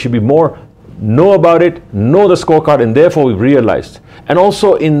 I think we should be more know about it, know the scorecard, and therefore we've realized. And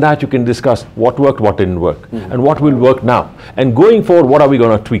also in that you can discuss what worked, what didn't work, and what will work now. And going forward, what are we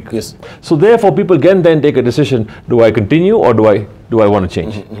going to tweak? Yes. So therefore people can then take a decision, do I continue or do I want to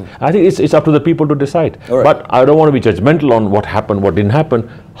change? I think it's up to the people to decide. Right. But I don't want to be judgmental on what happened, what didn't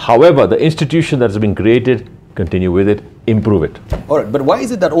happen. However, the institution that has been created continue with it, improve it. All right, but why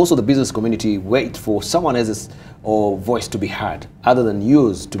is it that also the business community wait for someone else's voice to be heard, other than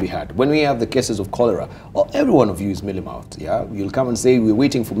yours to be heard? When we have the cases of cholera, every one of you is mealy-mouthed, yeah? You'll come and say, we're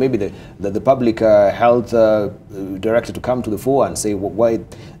waiting for maybe the public health director to come to the fore and say why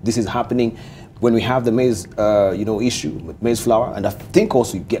this is happening. When we have the maize, issue with maize flour, and I think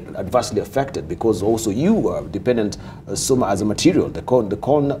also you get adversely affected because also you are dependent as a material. The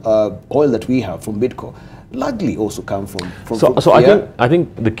corn oil that we have from Bidco largely also come from So I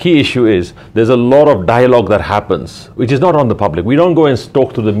think the key issue is there's a lot of dialogue that happens, which is not on the public. We don't go and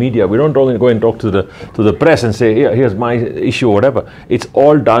talk to the media. We don't go and talk to the press and say, here's my issue or whatever. It's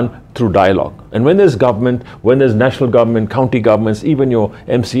all done through dialogue. And when there's government, when there's national government, county governments, even your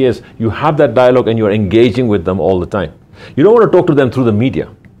MCAs, you have that dialogue and you're engaging with them all the time. You don't want to talk to them through the media.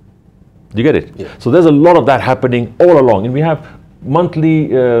 Do you get it? Yeah. So there's a lot of that happening all along. And we have monthly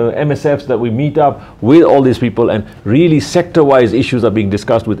MSFs that we meet up with all these people, and really sector-wise issues are being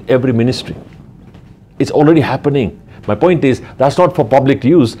discussed with every ministry. It's already happening. My point is, that's not for public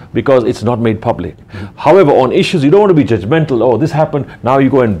use because it's not made public. However, on issues, you don't want to be judgmental. Oh, this happened. Now you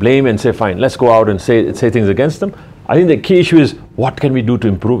go and blame and say, fine, let's go out and say things against them. I think the key issue is, what can we do to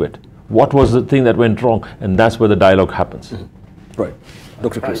improve it? What was the thing that went wrong? And that's where the dialogue happens. Right.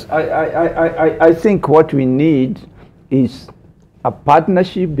 Dr. Chris. I think what we need is a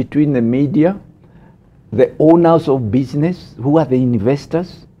partnership between the media, the owners of business, who are the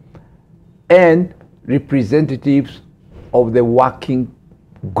investors, and representatives of the working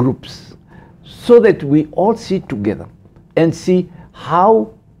groups, so that we all sit together and see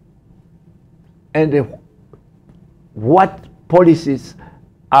how and what policies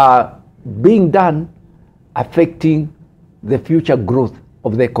are being done affecting the future growth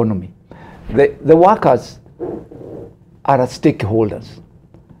of the economy. The workers are stakeholders.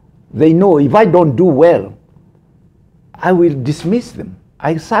 They know if I don't do well, I will dismiss them,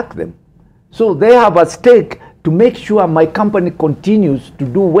 I sack them. So they have a stake to make sure my company continues to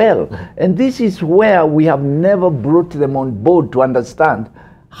do well. And this is where we have never brought them on board to understand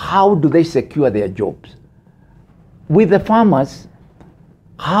how do they secure their jobs. With the farmers,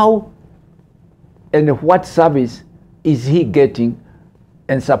 how and what service is he getting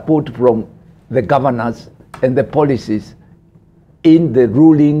and support from the governors and the policies in the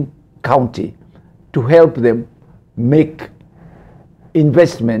ruling county to help them make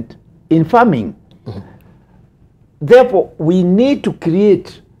investment in farming. Therefore, we need to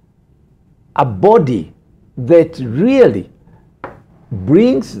create a body that really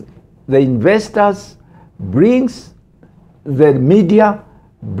brings the investors, brings the media,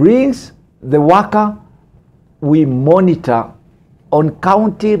 brings the worker. We monitor on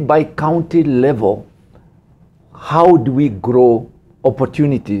county by county level, how do we grow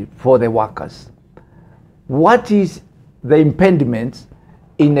opportunity for the workers? What is the impediments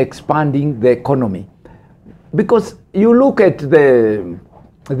in expanding the economy? Because you look at the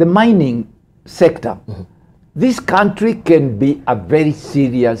mining sector, this country can be a very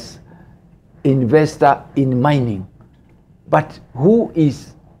serious investor in mining, but who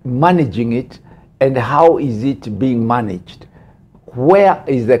is managing it and how is it being managed? Where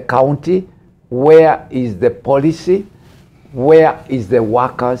is the county? Where is the policy? Where is the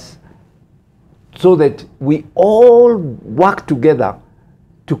workers? So that we all work together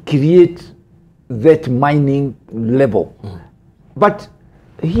to create that mining level. But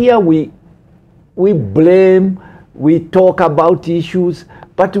here we blame, we talk about issues,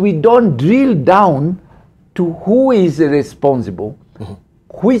 but we don't drill down to who is responsible,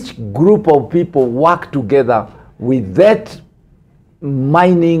 which group of people work together with that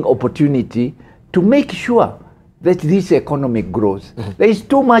mining opportunity to make sure that this economy grows. There is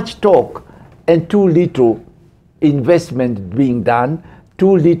too much talk and too little investment being done,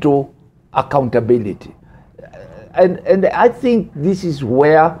 too little accountability. And I think this is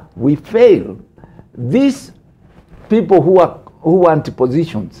where we fail. These people who want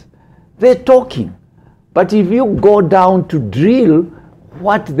positions, they're talking. But if you go down to drill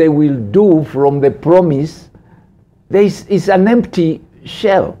what they will do from the promise, it's an empty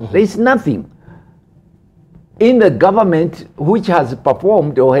shell. There is nothing. In the government which has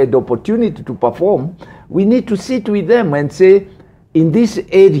performed or had opportunity to perform, we need to sit with them and say, in this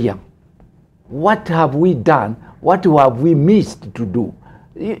area, what have we done? What have we missed to do?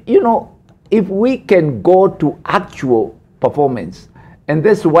 You know, if we can go to actual performance, and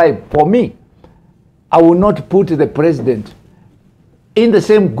that's why, for me, I will not put the president in the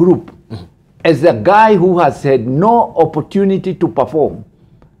same group as a guy who has had no opportunity to perform,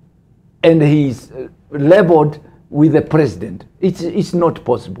 and he's leveled with the president. It's not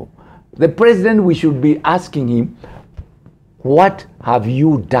possible. The president, we should be asking him, what have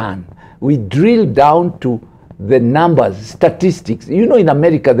you done? We drill down to the numbers, statistics. You know, in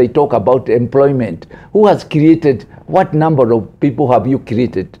America, they talk about employment. Who has created, what number of people have you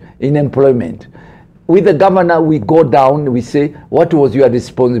created in employment? With the governor, we go down, we say, what was your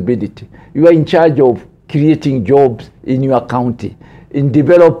responsibility? You are in charge of creating jobs in your county, in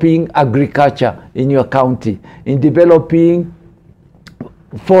developing agriculture in your county, in developing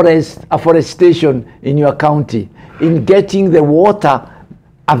afforestation in your county, in getting the water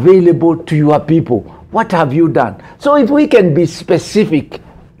available to your people. What have you done? So if we can be specific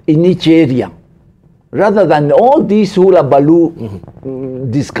in each area, rather than all these hula baloo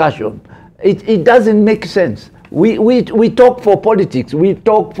discussion, it doesn't make sense. We talk for politics, we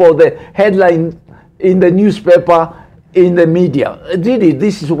talk for the headline in the newspaper, in the media. Really,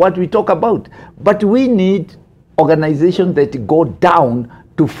 this is what we talk about. But we need organizations that go down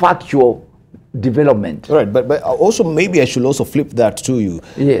to factual development. Right, but also maybe I should also flip that to you.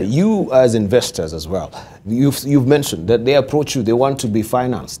 Yes. You as investors as well, you've mentioned that they approach you, they want to be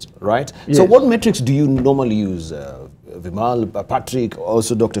financed, right? Yes. So what metrics do you normally use, Vimal, Patrick,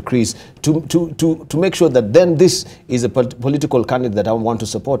 also Dr. Chris, to make sure that then this is a political candidate that I want to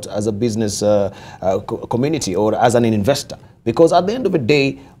support as a business community or as an investor? Because at the end of the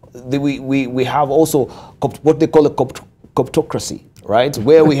day, we have also what they call a coptocracy, right?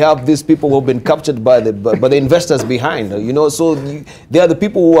 Where we have these people who have been captured by the investors behind, you know, so they are the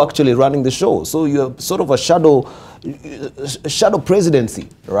people who are actually running the show. So you're sort of a shadow presidency,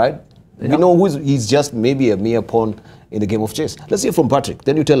 right? Yeah. We know he's just maybe a mere pawn in the game of chess. Let's hear from Patrick.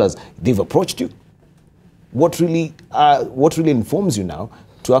 Then you tell us, they've approached you. What really informs you now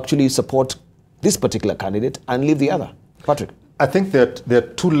to actually support this particular candidate and leave the other? Patrick. I think that there are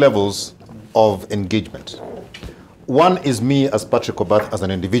two levels of engagement. One is me as Patrick Obath as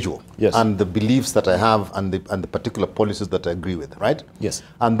an individual, yes, and the beliefs that I have and the particular policies that I agree with, right? Yes.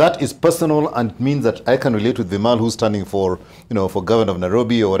 And that is personal and means that I can relate with Vimal, who's standing for, you know, for governor of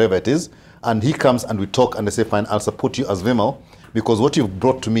Nairobi or whatever it is, and he comes and we talk and I say, fine, I'll support you as Vimal because what you've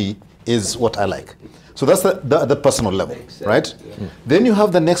brought to me is what I like. So that's the personal level, right? Yeah. Then you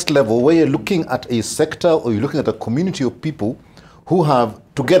have the next level where you're looking at a sector or you're looking at a community of people who have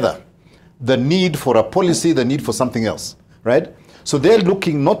together the need for a policy, the need for something else, right? So they're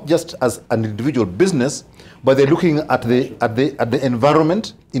looking not just as an individual business, but they're looking at the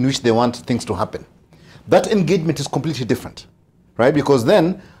environment in which they want things to happen. That engagement is completely different, right? Because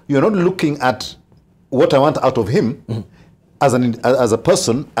then you're not looking at what I want out of him as a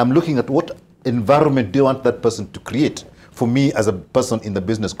person. I'm looking at what environment do you want that person to create for me as a person in the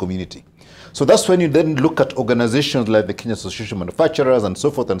business community. So that's when you then look at organizations like the Kenya Association of Manufacturers and so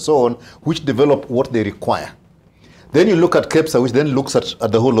forth and so on, which develop what they require. Then you look at KEPSA, which then looks at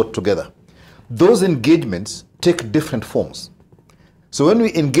the whole lot together. Those engagements take different forms. So when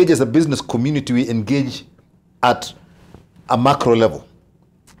we engage as a business community, we engage at a macro level.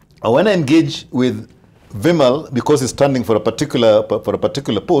 And when I engage with Vimal, because he's standing for a particular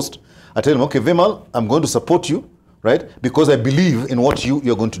post, I tell him, okay, Vimal, I'm going to support you, right? Because I believe in what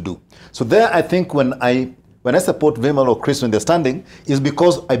you're going to do. So there, I think when I support Vimal or Chris when they're standing, is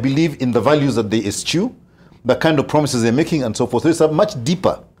because I believe in the values that they eschew, the kind of promises they're making, and so forth. So it's a much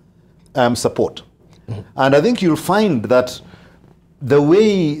deeper support. And I think you'll find that the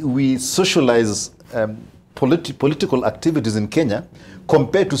way we socialize political activities in Kenya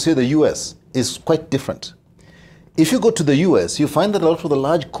compared to, say, the US is quite different. If you go to the US, you find that a lot of the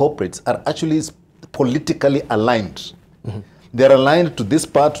large corporates are actually politically aligned. They're aligned to this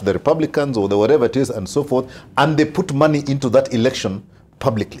part, to the Republicans or the whatever it is and so forth, and they put money into that election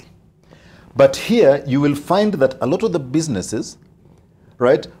publicly. But here you will find that a lot of the businesses,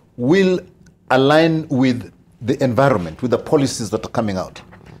 right, will align with the environment, with the policies that are coming out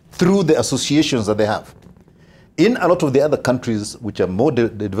through the associations that they have. In a lot of the other countries which are more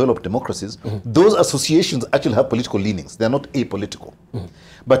developed democracies, those associations actually have political leanings. They're not apolitical.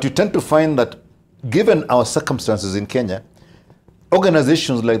 But you tend to find that given our circumstances in Kenya,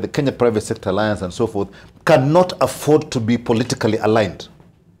 organizations like the Kenya Private Sector Alliance and so forth cannot afford to be politically aligned.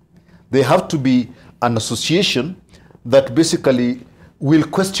 They have to be an association that basically will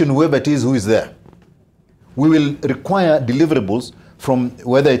question whoever it is who is there. We will require deliverables from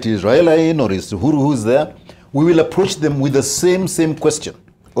whether it is Raila or is who is there. We will approach them with the same question.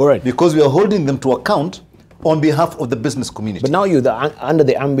 All right. Because we are holding them to account on behalf of the business community. But now you're under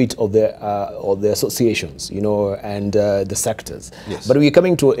the ambit of the associations, you know, and the sectors. Yes. But we're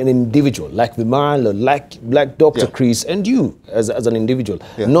coming to an individual like Vimal, or like Dr. Chris, and you as an individual,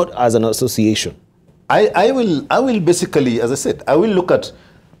 not as an association. I will basically, as I said, I will look at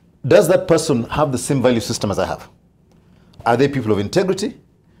does that person have the same value system as I have? Are they people of integrity?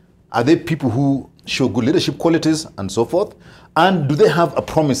 Are they people who show good leadership qualities and so forth? And do they have a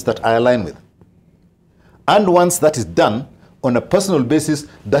promise that I align with? And once that is done, on a personal basis,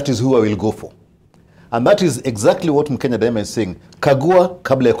 that is who I will go for. And that is exactly what Mkenya Daima is saying, kagua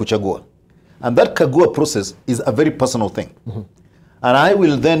kabla ya kuchagua. And that kagua process is a very personal thing. Mm-hmm. And I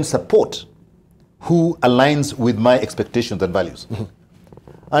will then support who aligns with my expectations and values. Mm-hmm.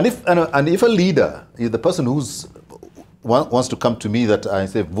 And if a leader, if the person who's wants to come to me that I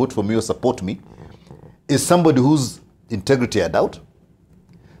say vote for me or support me, is somebody whose integrity I doubt,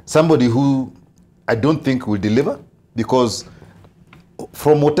 somebody who I don't think will deliver, because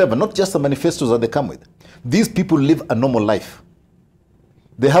from whatever, not just the manifestos that they come with, these people live a normal life.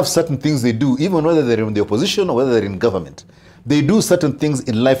 They have certain things they do, even whether they're in the opposition or whether they're in government. They do certain things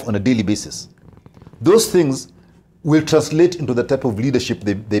in life on a daily basis. Those things will translate into the type of leadership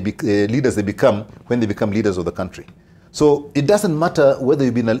leaders they become when they become leaders of the country. So it doesn't matter whether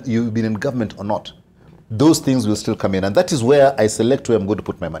you've been in government or not. Those things will still come in. And that is where I select where I'm going to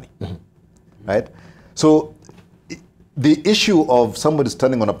put my money. Mm-hmm. Right? So the issue of somebody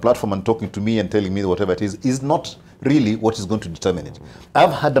standing on a platform and talking to me and telling me whatever it is not really what is going to determine it.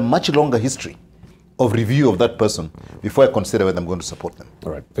 I've had a much longer history of review of that person before I consider whether I'm going to support them.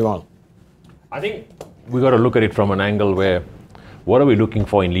 All right. Vimal. I think we got to look at it from an angle where, what are we looking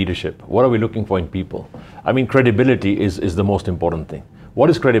for in leadership? What are we looking for in people? I mean, credibility is the most important thing. What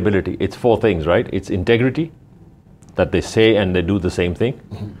is credibility? It's four things, right? It's integrity, that they say and they do the same thing.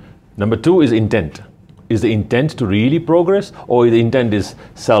 Mm-hmm. Number two is intent. Is the intent to really progress, or the intent is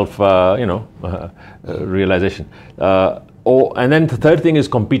realization? And then the third thing is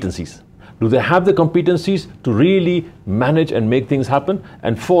competencies. Do they have the competencies to really manage and make things happen?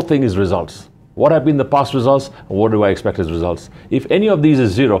 And fourth thing is results. What have been the past results, and what do I expect as results? If any of these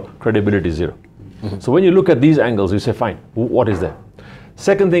is zero, credibility is zero. Mm-hmm. So when you look at these angles, you say, fine, what is there?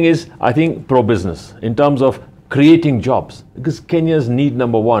 Second thing is, I think, pro-business, in terms of creating jobs, because Kenya's need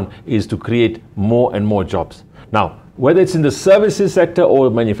number one is to create more and more jobs. Now, whether it's in the services sector or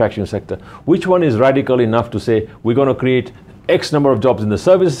manufacturing sector, which one is radical enough to say we're going to create X number of jobs in the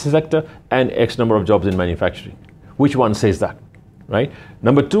services sector and X number of jobs in manufacturing? Which one says that, right?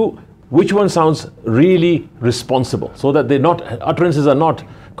 Number two, which one sounds really responsible, so that utterances are not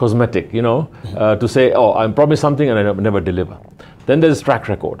cosmetic, to say, oh, I promise something and I never deliver. Then there's track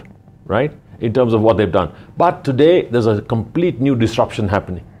record, right? In terms of what they've done. But today, there's a complete new disruption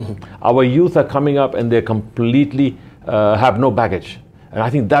happening. Mm-hmm. Our youth are coming up and they completely have no baggage. And I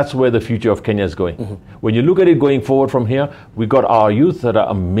think that's where the future of Kenya is going. Mm-hmm. When you look at it going forward from here, we got our youth that are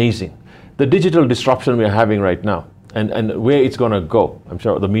amazing. The digital disruption we're having right now, and where it's going to go, I'm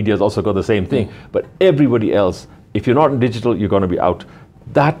sure the media has also got the same thing, but everybody else, if you're not in digital, you're going to be out.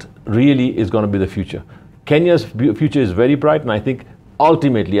 That really is going to be the future. Kenya's future is very bright, and I think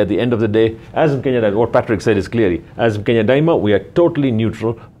ultimately, at the end of the day, as in Kenya, what Patrick said is clearly, as in Kenya Daima, we are totally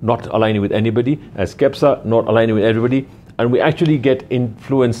neutral, not aligning with anybody. As KEPSA, not aligning with everybody. And we actually get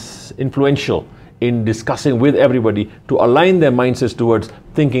influential in discussing with everybody to align their mindsets towards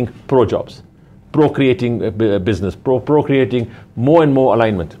thinking pro-jobs, pro-creating business, pro-creating more and more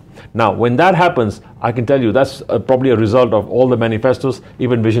alignment. Now, when that happens, I can tell you that's probably a result of all the manifestos,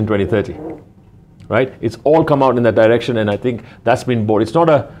 even Vision 2030. Right? It's all come out in that direction, and I think that's been bold. It's not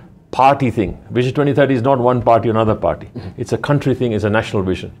a party thing. Vision 2030 is not one party or another party. Mm-hmm. It's a country thing, it's a national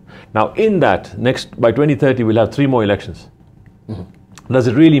vision. Now, in that, by 2030, we'll have 3 more elections. Mm-hmm. Does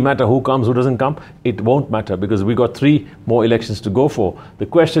it really matter who comes, who doesn't come? It won't matter, because we got 3 more elections to go for. The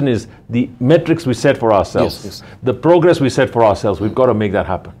question is the metrics we set for ourselves, yes. The progress we set for ourselves, we've got to make that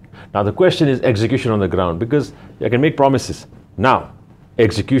happen. Now, the question is execution on the ground, because I can make promises. Now,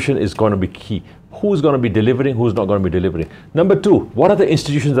 execution is going to be key. Who's going to be delivering, who's not going to be delivering. Number 2, what are the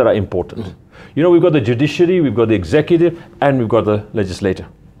institutions that are important? Mm-hmm. We've got the judiciary, we've got the executive, and we've got the legislature,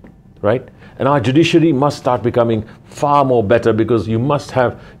 right? And our judiciary must start becoming far more better, because you must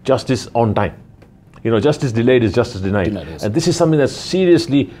have justice on time. Justice delayed is justice denied. Yes. And this is something that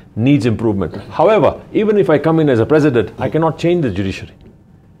seriously needs improvement. Mm-hmm. However, even if I come in as a president, I cannot change the judiciary,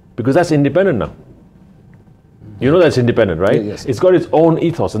 because that's independent now. That's independent, right? Yes. It's got its own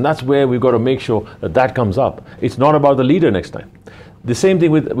ethos, and that's where we've got to make sure that comes up. It's not about the leader next time. The same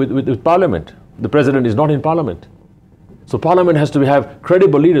thing with Parliament. The president is not in Parliament. So Parliament has to have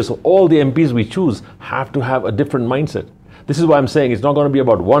credible leaders. So all the MPs we choose have to have a different mindset. This is why I'm saying it's not going to be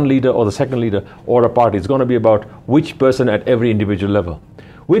about one leader or the second leader or a party. It's going to be about which person at every individual level.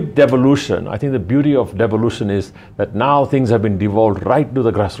 With devolution, I think the beauty of devolution is that now things have been devolved right to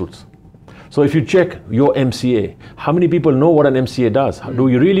the grassroots. So if you check your MCA, how many people know what an MCA does? Do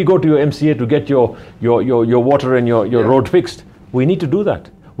you really go to your MCA to get your water and your road fixed? We need to do that.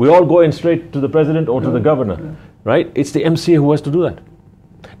 We all go in straight to the president or to the governor, right? It's the MCA who has to do that.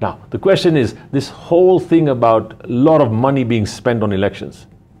 Now, the question is, this whole thing about a lot of money being spent on elections.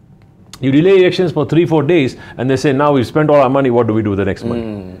 You delay elections for 3-4 days and they say, now we've spent all our money, what do we do with the next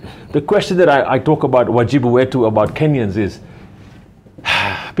money? The question that I talk about, Wajibu Wetu, about Kenyans is,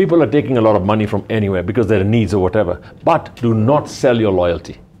 people are taking a lot of money from anywhere because there are needs or whatever, but do not sell your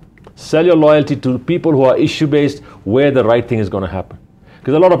loyalty. Sell your loyalty to people who are issue-based, where the right thing is going to happen.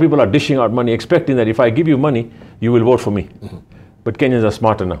 Because a lot of people are dishing out money, expecting that if I give you money, you will vote for me. But Kenyans are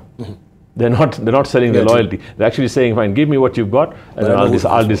smarter now. They're not selling their loyalty. They're actually saying, fine, give me what you've got, and then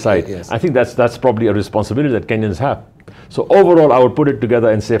I'll decide. Yes. I think that's probably a responsibility that Kenyans have. So overall, I would put it together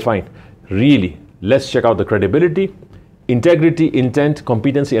and say, fine, really, let's check out the credibility, integrity, intent,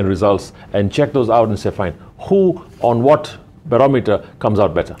 competency, and results, and check those out and say, fine, who on what barometer comes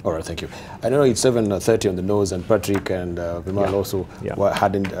out better. All right, thank you. I know it's 7:30 on the nose, and Patrick and Vimal also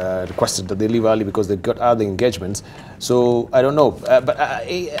hadn't requested that they leave early because they've got other engagements. So I don't know, but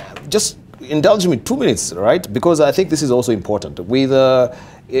just indulge me 2 minutes, right? Because I think this is also important. With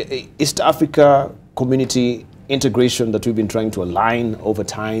East Africa community integration that we've been trying to align over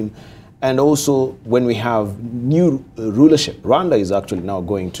time, and also when we have new rulership. Rwanda is actually now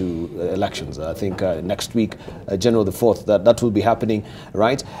going to elections. I think next week, January the 4th, that will be happening,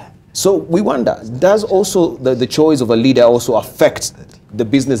 right? So we wonder, does also the choice of a leader also affect the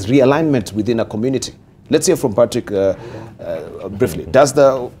business realignment within a community? Let's hear from Patrick briefly. Does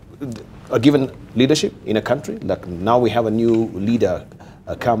a given leadership in a country, like now we have a new leader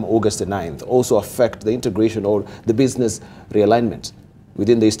come August the 9th, also affect the integration or the business realignment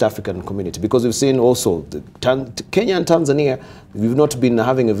within the East African community? Because we've seen also Kenya and Tanzania, we've not been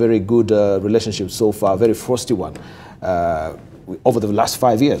having a very good relationship so far, a very frosty one over the last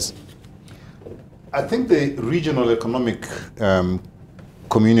 5 years. I think the regional economic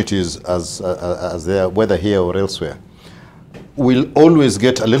communities, as they are, whether here or elsewhere, will always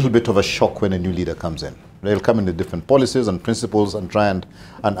get a little bit of a shock when a new leader comes in. They'll come in with different policies and principles and try and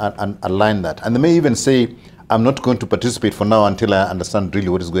align that. And they may even say, I'm not going to participate for now until I understand really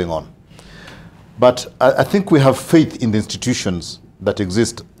what is going on. But I think we have faith in the institutions that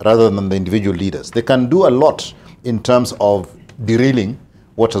exist rather than the individual leaders. They can do a lot in terms of derailing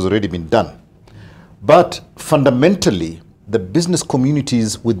what has already been done. But fundamentally, the business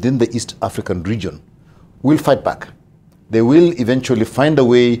communities within the East African region will fight back. They will eventually find a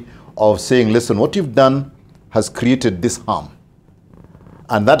way of saying, listen, what you've done has created this harm.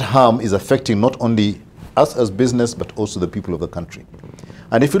 And that harm is affecting not only us as business, but also the people of the country.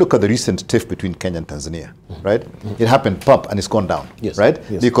 And if you look at the recent tiff between Kenya and Tanzania, right? It happened, pop, and it's gone down, right?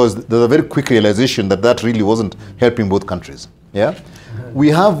 Yes. Because there's a very quick realization that that really wasn't helping both countries, yeah? We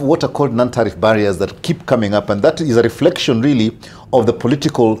have what are called non-tariff barriers that keep coming up, and that is a reflection really of the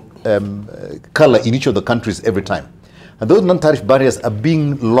political color in each of the countries every time. And those non-tariff barriers are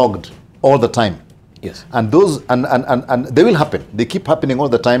being logged all the time. Yes. And those and they will happen. They keep happening all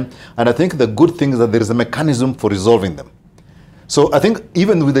the time. And I think the good thing is that there is a mechanism for resolving them. So I think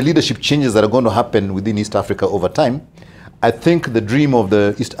even with the leadership changes that are going to happen within East Africa over time, I think the dream of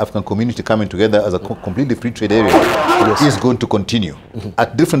the East African community coming together as a completely free trade area is going to continue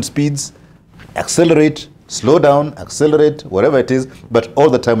at different speeds, accelerate, slow down, accelerate, whatever it is, but all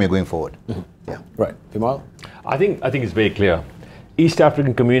the time we're going forward. Yeah. Right. Vimal? I think it's very clear. East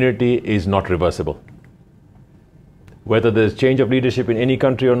African community is not reversible. Whether there's change of leadership in any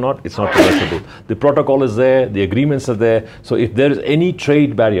country or not, it's not reversible. The protocol is there, the agreements are there. So if there is any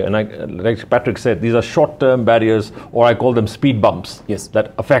trade barrier, and like Patrick said, these are short-term barriers, or I call them speed bumps,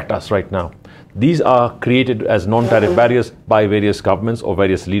 that affect us right now. These are created as non-tariff barriers by various governments or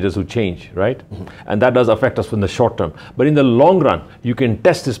various leaders who change, right? And that does affect us in the short term. But in the long run, you can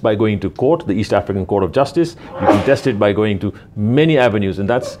test this by going to court, the East African Court of Justice. You can test it by going to many avenues, and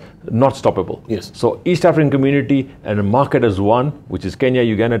that's not stoppable. Yes. So East African community and a market as one, which is Kenya,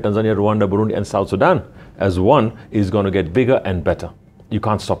 Uganda, Tanzania, Rwanda, Burundi, and South Sudan as one, is going to get bigger and better. You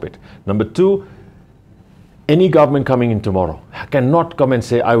can't stop it. Number two, any government coming in tomorrow cannot come and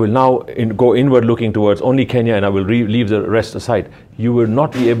say, I will now go inward looking towards only Kenya and I will leave the rest aside. You will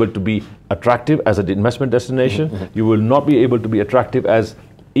not be able to be attractive as an investment destination. You will not be able to be attractive as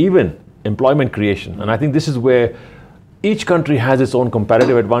even employment creation. And I think this is where each country has its own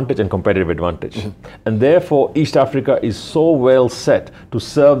comparative advantage and competitive advantage. And therefore, East Africa is so well set to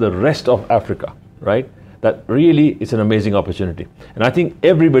serve the rest of Africa, right? That really it's an amazing opportunity. And I think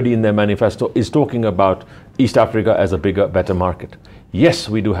everybody in their manifesto is talking about East Africa as a bigger, better market. Yes,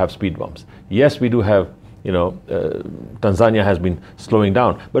 we do have speed bumps. Yes, we do have, Tanzania has been slowing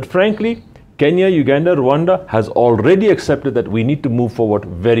down. But frankly, Kenya, Uganda, Rwanda has already accepted that we need to move forward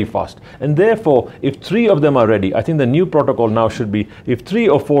very fast. And therefore, if 3 of them are ready, I think the new protocol now should be, if 3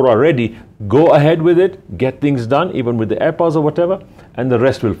 or 4 are ready, go ahead with it, get things done, even with the airports or whatever, and the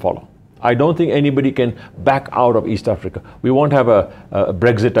rest will follow. I don't think anybody can back out of East Africa. We won't have a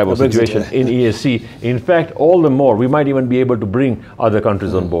Brexit type of situation in ESC. In fact, all the more, we might even be able to bring other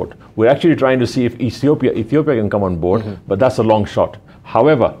countries on board. We're actually trying to see if Ethiopia can come on board, but that's a long shot.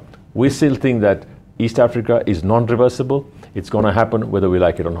 However, we still think that East Africa is non-reversible. It's going to happen whether we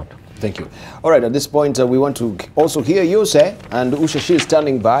like it or not. Thank you. All right, at this point, we want to also hear you say, and Usha, she is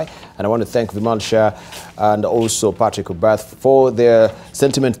standing by, and I want to thank Vimal Shah and also Patrick Obath for their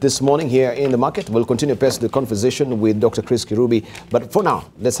sentiment this morning here in the market. We'll continue to pass the conversation with Dr. Chris Kirubi, but for now,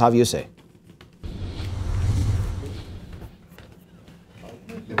 let's have you say.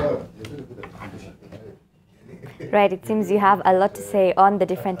 Right, it seems you have a lot to say on the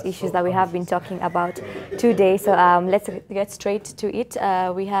different issues that we have been talking about today. So let's get straight to it.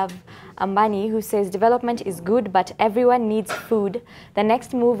 We have Ambani, who says development is good, but everyone needs food. The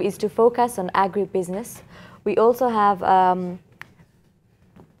next move is to focus on agribusiness. We also have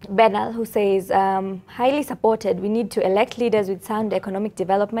Benal, who says highly supported. We need to elect leaders with sound economic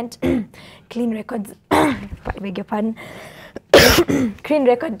development, clean records, beg your pardon, clean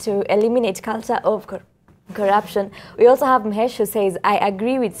record to eliminate culture of corruption. We also have Mhesh, who says, I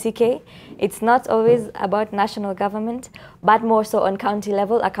agree with CK. It's not always about national government, but more so on county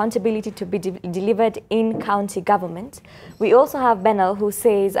level, accountability to be delivered in county government. We also have Benal, who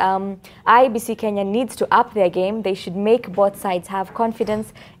says, IEBC Kenya needs to up their game. They should make both sides have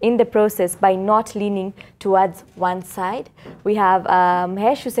confidence in the process by not leaning towards one side. We have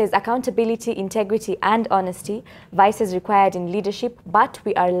Mhesh, who says, accountability, integrity, and honesty, vices required in leadership, but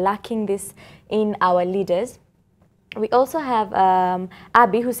we are lacking this in our leaders. We also have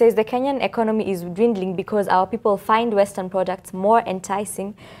Abby, who says the Kenyan economy is dwindling because our people find Western products more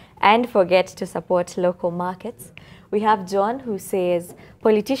enticing and forget to support local markets. We have John, who says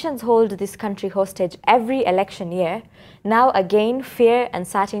politicians hold this country hostage every election year. Now again, fear,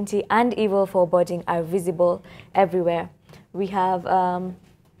 uncertainty, and evil foreboding are visible everywhere. We have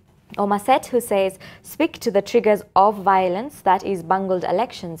Omaset, who says, speak to the triggers of violence, that is bungled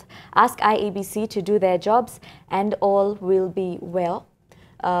elections. Ask IEBC to do their jobs and all will be well.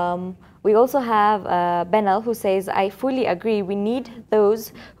 We also have Benal, who says, I fully agree. We need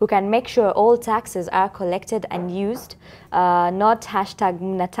those who can make sure all taxes are collected and used, not hashtag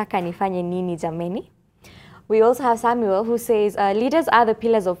mnataka nifanye nini jameni. We also have Samuel, who says, leaders are the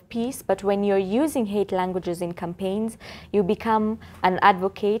pillars of peace, but when you're using hate languages in campaigns, you become an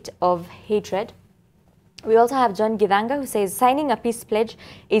advocate of hatred. We also have John Gidanga, who says, signing a peace pledge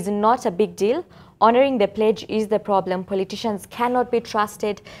is not a big deal. Honoring the pledge is the problem. Politicians cannot be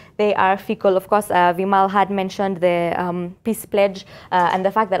trusted. They are fickle. Of course, Vimal had mentioned the peace pledge and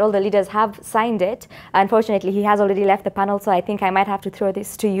the fact that all the leaders have signed it. Unfortunately, he has already left the panel, so I think I might have to throw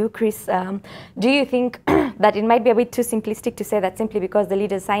this to you, Chris. Do you think that it might be a bit too simplistic to say that simply because the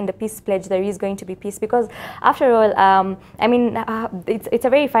leaders signed the peace pledge, there is going to be peace? Because after all, I mean, it's a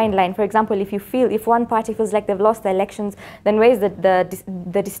very fine line. For example, if one party feels like they've lost the elections, then where is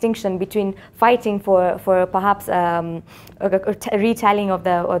the distinction between fighting for perhaps a retallying of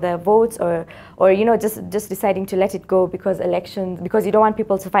the votes, or just deciding to let it go because you don't want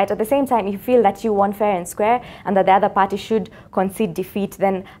people to fight? At the same time, if you feel that you won fair and square and that the other party should concede defeat,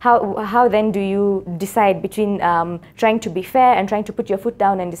 then how then do you decide between trying to be fair and trying to put your foot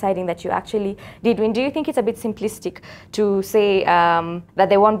down and deciding that you actually did win? Do you think it's a bit simplistic to say that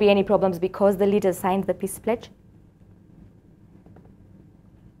there won't be any problems because the leaders signed the peace pledge?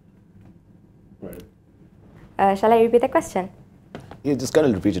 Shall I repeat the question? You just kind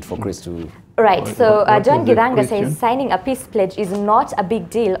of repeat it for Chris to... Right, so John Gidanga says signing a peace pledge is not a big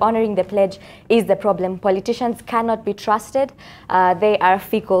deal. Honoring the pledge is the problem. Politicians cannot be trusted. They are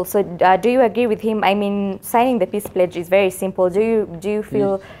fickle. So do you agree with him? I mean, signing the peace pledge is very simple. Do you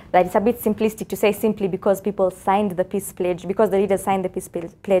feel that it's a bit simplistic to say simply because people signed the peace pledge, because the leaders signed the peace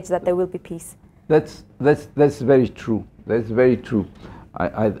pledge, that there will be peace? That's very true. That's very true.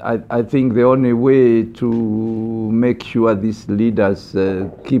 I think the only way to make sure these leaders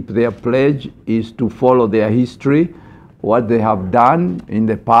keep their pledge is to follow their history, what they have done in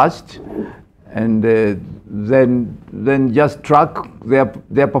the past, and then just track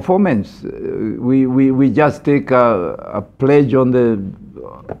their performance. We just take a pledge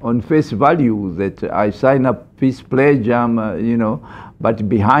on face value that I sign a peace pledge, but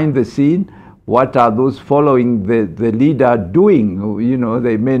behind the scene, what are those following the leader doing? You know,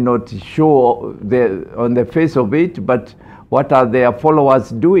 they may not show on the face of it, but what are their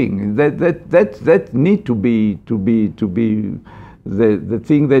followers doing? That need to be the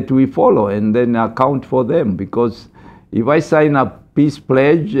thing that we follow, and then account for them. Because if I sign a peace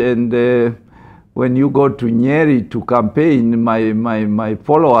pledge and when you go to Nyeri to campaign, my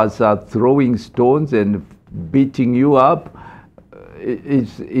followers are throwing stones and beating you up,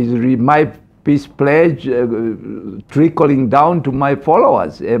 is my peace pledge trickling down to my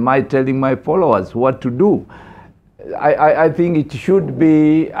followers? Am I telling my followers what to do? I think it should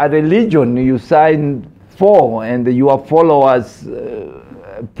be a religion you sign for, and your followers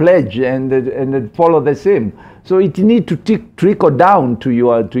pledge and follow the same. So it needs to trickle down to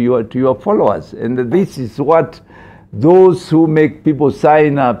your followers, and this is what those who make people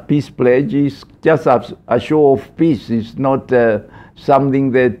sign a peace pledge is just a show of peace. It's not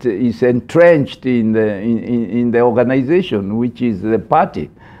something that is entrenched in the organization, which is the party.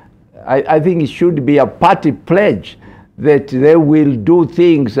 I think it should be a party pledge that they will do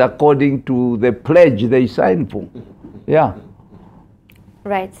things according to the pledge they signed for. Yeah.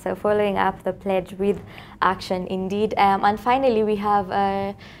 Right, so following up the pledge with action indeed. And finally, we have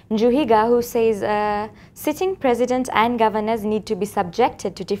Njuhiga, who says sitting president and governors need to be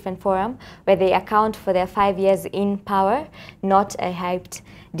subjected to different forum where they account for their 5 years in power, not a hyped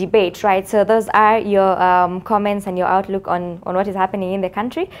debate, right? So those are your comments and your outlook on what is happening in the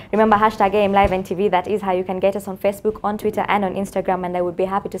country. Remember, hashtag AMLiveNTV, that is how you can get us on Facebook, on Twitter, and on Instagram, and I would be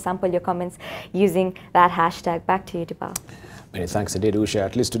happy to sample your comments using that hashtag. Back to you, Debarl. Many thanks indeed, Usha.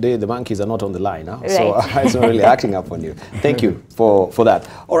 At least today the monkeys are not on the line, huh? Right. So it's not really acting up on you. Thank you for that.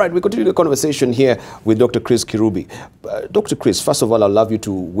 All right, we continue the conversation here with Dr. Chris Kirubi. Dr. Chris, first of all, I'd love you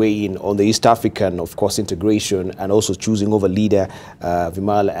to weigh in on the East African, of course, integration, and also choosing over leader.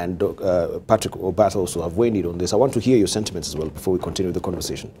 Vimal and Patrick Obath also have weighed in on this. I want to hear your sentiments as well before we continue the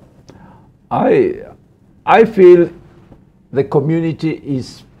conversation. I feel the community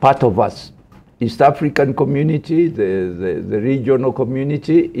is part of us. East African community, the regional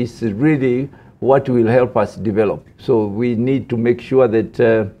community is really what will help us develop. So we need to make sure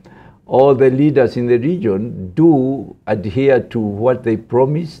that all the leaders in the region do adhere to what they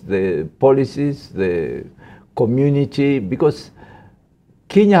promise, the policies, the community, because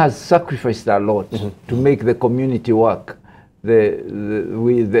Kenya has sacrificed a lot to make the community work. There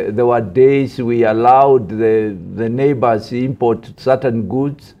were days we allowed the neighbors import certain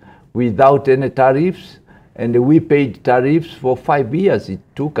goods without any tariffs, and we paid tariffs for 5 years. It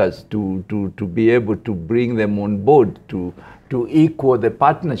took us to be able to bring them on board to equal the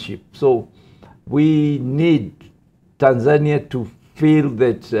partnership. So we need Tanzania to feel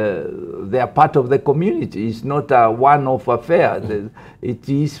that they are part of the community. It's not a one-off affair. It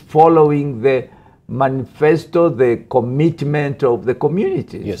is following the manifesto, the commitment of the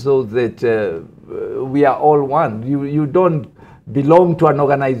community, yes, so that we are all one. You don't belong to an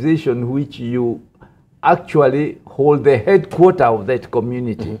organization which you actually hold the headquarters of that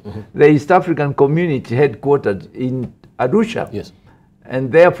community. The East African community headquartered in Arusha. Yes.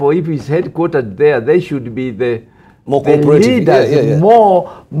 And therefore, if it's headquartered there, they should be the leaders,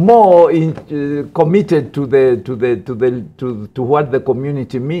 more committed to what the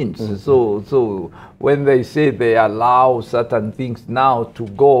community means. So when they say they allow certain things now to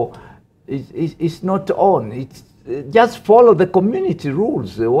go, it's not on. It's just follow the community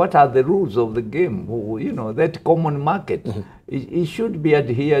rules. What are the rules of the game? You know, that common market. It should be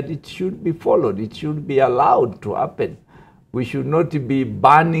adhered. It should be followed. It should be allowed to happen. We should not be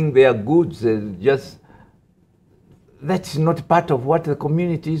banning their goods. That's not part of what the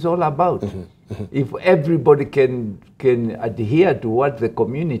community is all about. If everybody can adhere to what the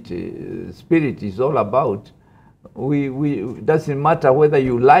community spirit is all about, it doesn't matter whether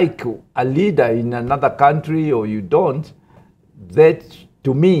you like a leader in another country or you don't. That,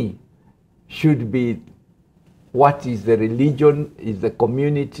 to me, should be what is the religion, is the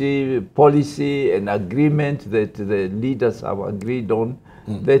community policy and agreement that the leaders have agreed on.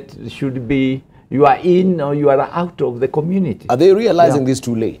 That should be, you are in or you are out of the community. Are they realizing this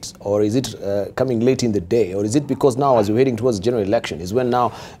too late? Or is it coming late in the day? Or is it because now, as we're heading towards the general election, is when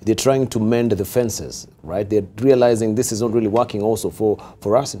now they're trying to mend the fences, right? They're realizing this is not really working also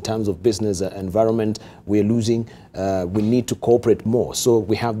for us in terms of business environment. We're losing. We need to cooperate more. So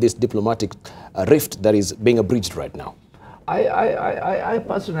we have this diplomatic rift that is being abridged right now. I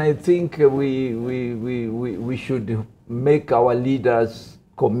personally think we should make our leaders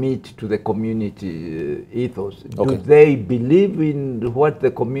commit to the community ethos. Okay. Do they believe in what the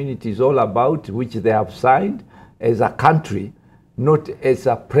community is all about, which they have signed as a country, not as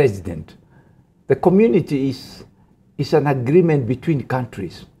a president? The community is an agreement between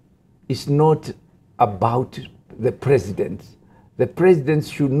countries. It's not about the presidents. The presidents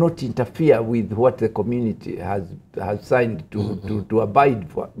should not interfere with what the community has signed to abide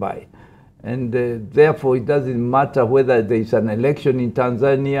by. And therefore, it doesn't matter whether there is an election in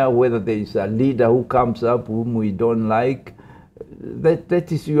Tanzania, whether there is a leader who comes up whom we don't like.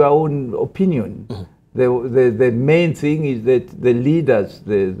 That is your own opinion. The main thing is that the leaders,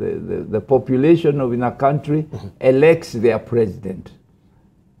 the population of in a country elects their president.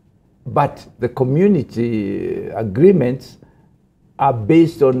 But the community agreements are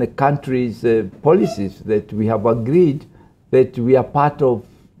based on the country's policies that we have agreed that we are part of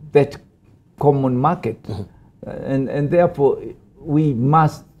that common market. And therefore, we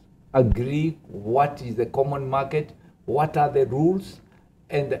must agree what is the common market, what are the rules,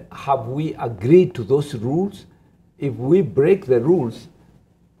 and have we agreed to those rules? If we break the rules,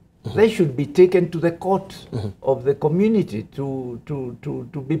 they should be taken to the court of the community to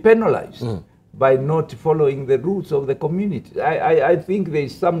be penalized by not following the rules of the community. I think there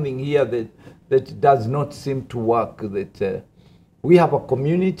is something here that does not seem to work, that we have a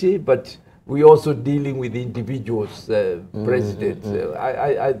community, but we're also dealing with individuals, presidents.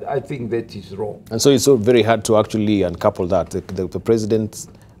 I think that is wrong. And so it's so very hard to actually uncouple that, the president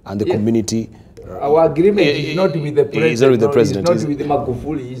and the community. Our agreement is not with the president. It's not with the president. It's not with the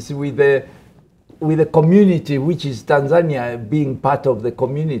Magufuli. It's with the community, which is Tanzania being part of the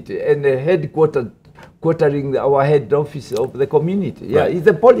community, and the quartering our head office of the community. Yeah, it's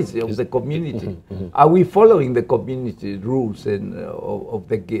the policy of the community. Are we following the community rules and of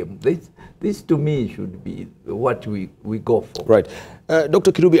the game? This to me should be what we go for. Right.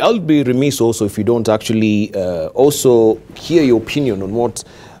 Dr. Kirubi, I'll be remiss also if you don't actually also hear your opinion on what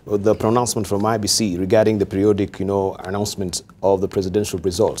the pronouncement from IBC regarding the periodic, announcement of the presidential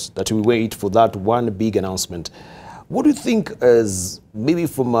results, that we wait for that one big announcement. What do you think, as maybe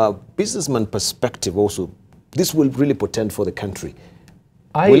from a businessman perspective also, this will really portend for the country?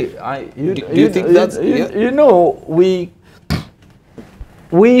 Do you think that's...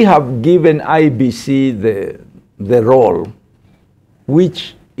 We have given IBC the role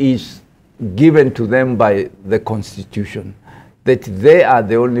which is given to them by the Constitution, that they are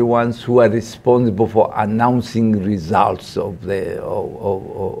the only ones who are responsible for announcing results of the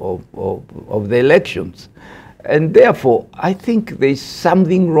elections. And therefore, I think there is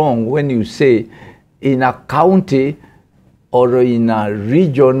something wrong when you say in a county or in a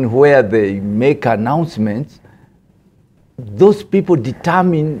region where they make announcements, those people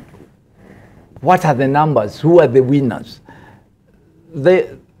determine what are the numbers, who are the winners.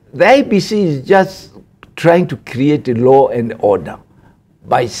 The IBC is just trying to create a law and order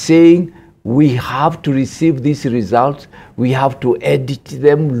by saying we have to receive these results, we have to edit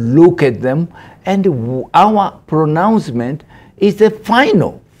them, look at them, and our pronouncement is the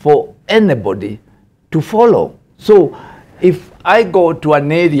final for anybody to follow. So if I go to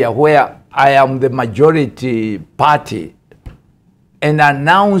an area where I am the majority party and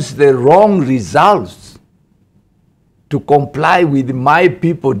announce the wrong results to comply with my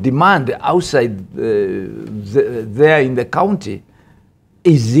people demand outside there in the county,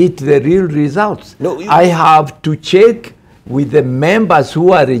 is it the real results? No, I have to check with the members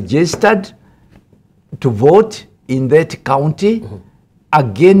who are registered to vote in that county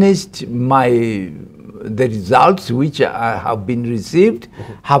against the results which have been received.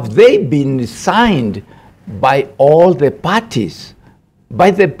 Have they been signed by all the parties? By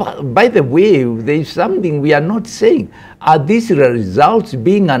the way, there is something we are not saying. Are these results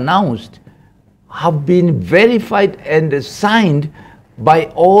being announced have been verified and signed by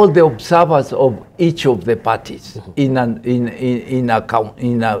all the observers of each of the parties in a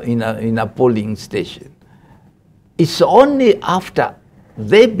polling station? It's only after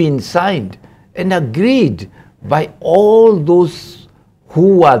they've been signed and agreed by all those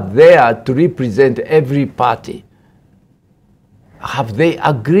who are there to represent every party. Have they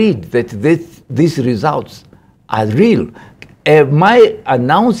agreed that these results are real? Am I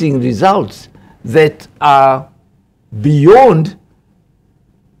announcing results that are beyond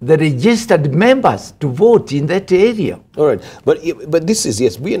the registered members to vote in that area? All right, but this is,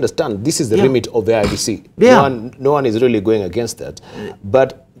 yes, we understand this is the remit of the IBC. Yeah. No one is really going against that.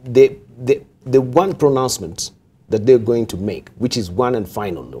 But the one pronouncement that they're going to make, which is one and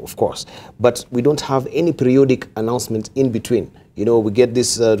final, of course, but we don't have any periodic announcement in between. you know, we get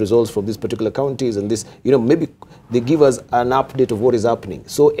these results from these particular counties and this, you know, maybe they give us an update of what is happening.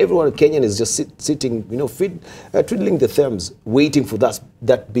 So everyone, Kenyan, is just sitting, you know, twiddling the thumbs, waiting for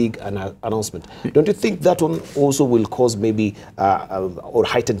that big announcement. Don't you think that one also will cause maybe or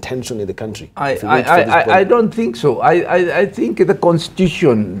heighten tension in the country? I don't think so. I think the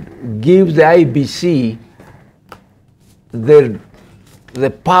Constitution gives the IBC the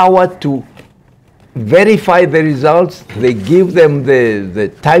power to verify the results. They give them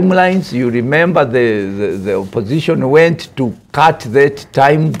the timelines. You remember the opposition went to cut that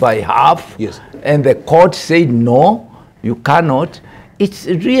time by half. Yes. And the court said, no, you cannot. It's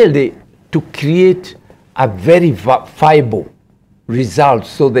really to create a verifiable result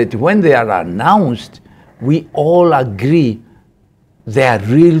so that when they are announced, we all agree they are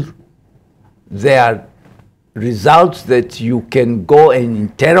real, they are results that you can go and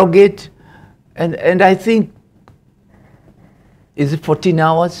interrogate. And I think, is it 14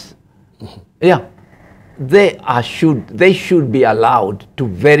 hours? Yeah, they should be allowed to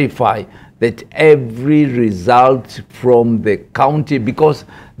verify that every result from the county, because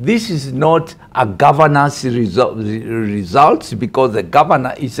this is not a governor's results, because the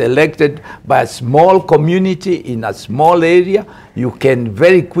governor is elected by a small community in a small area. You can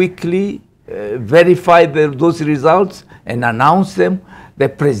very quickly verify those results and announce them. The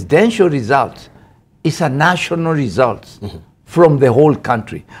presidential result is a national result from the whole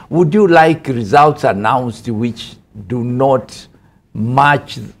country. Would you like results announced which do not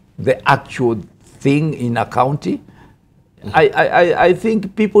match the actual thing in a county? I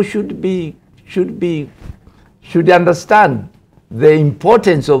think people should understand the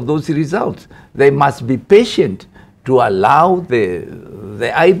importance of those results. They must be patient to allow the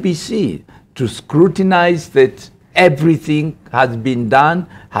IBC to scrutinize that everything has been done,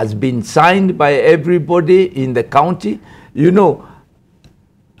 has been signed by everybody in the county. You know,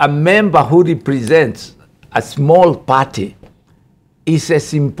 a member who represents a small party is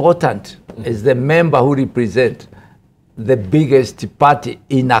as important as the member who represents the biggest party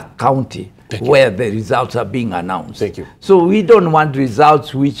in a county where the results are being announced. Thank you. So we don't want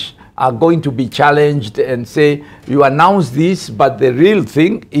results which are going to be challenged and say, you announce this, but the real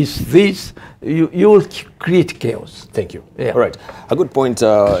thing is this. You will create chaos. Thank you. Yeah. All right. A good point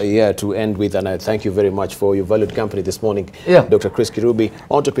here to end with, and I thank you very much for your valued company this morning, Dr. Chris Kirubi,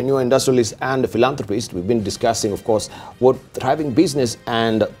 entrepreneur, industrialist, and philanthropist. We've been discussing, of course, what thriving business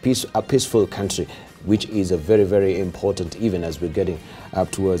and a peaceful country, which is a very, very important, even as we're getting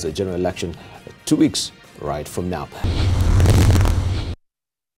up towards a general election 2 weeks right from now.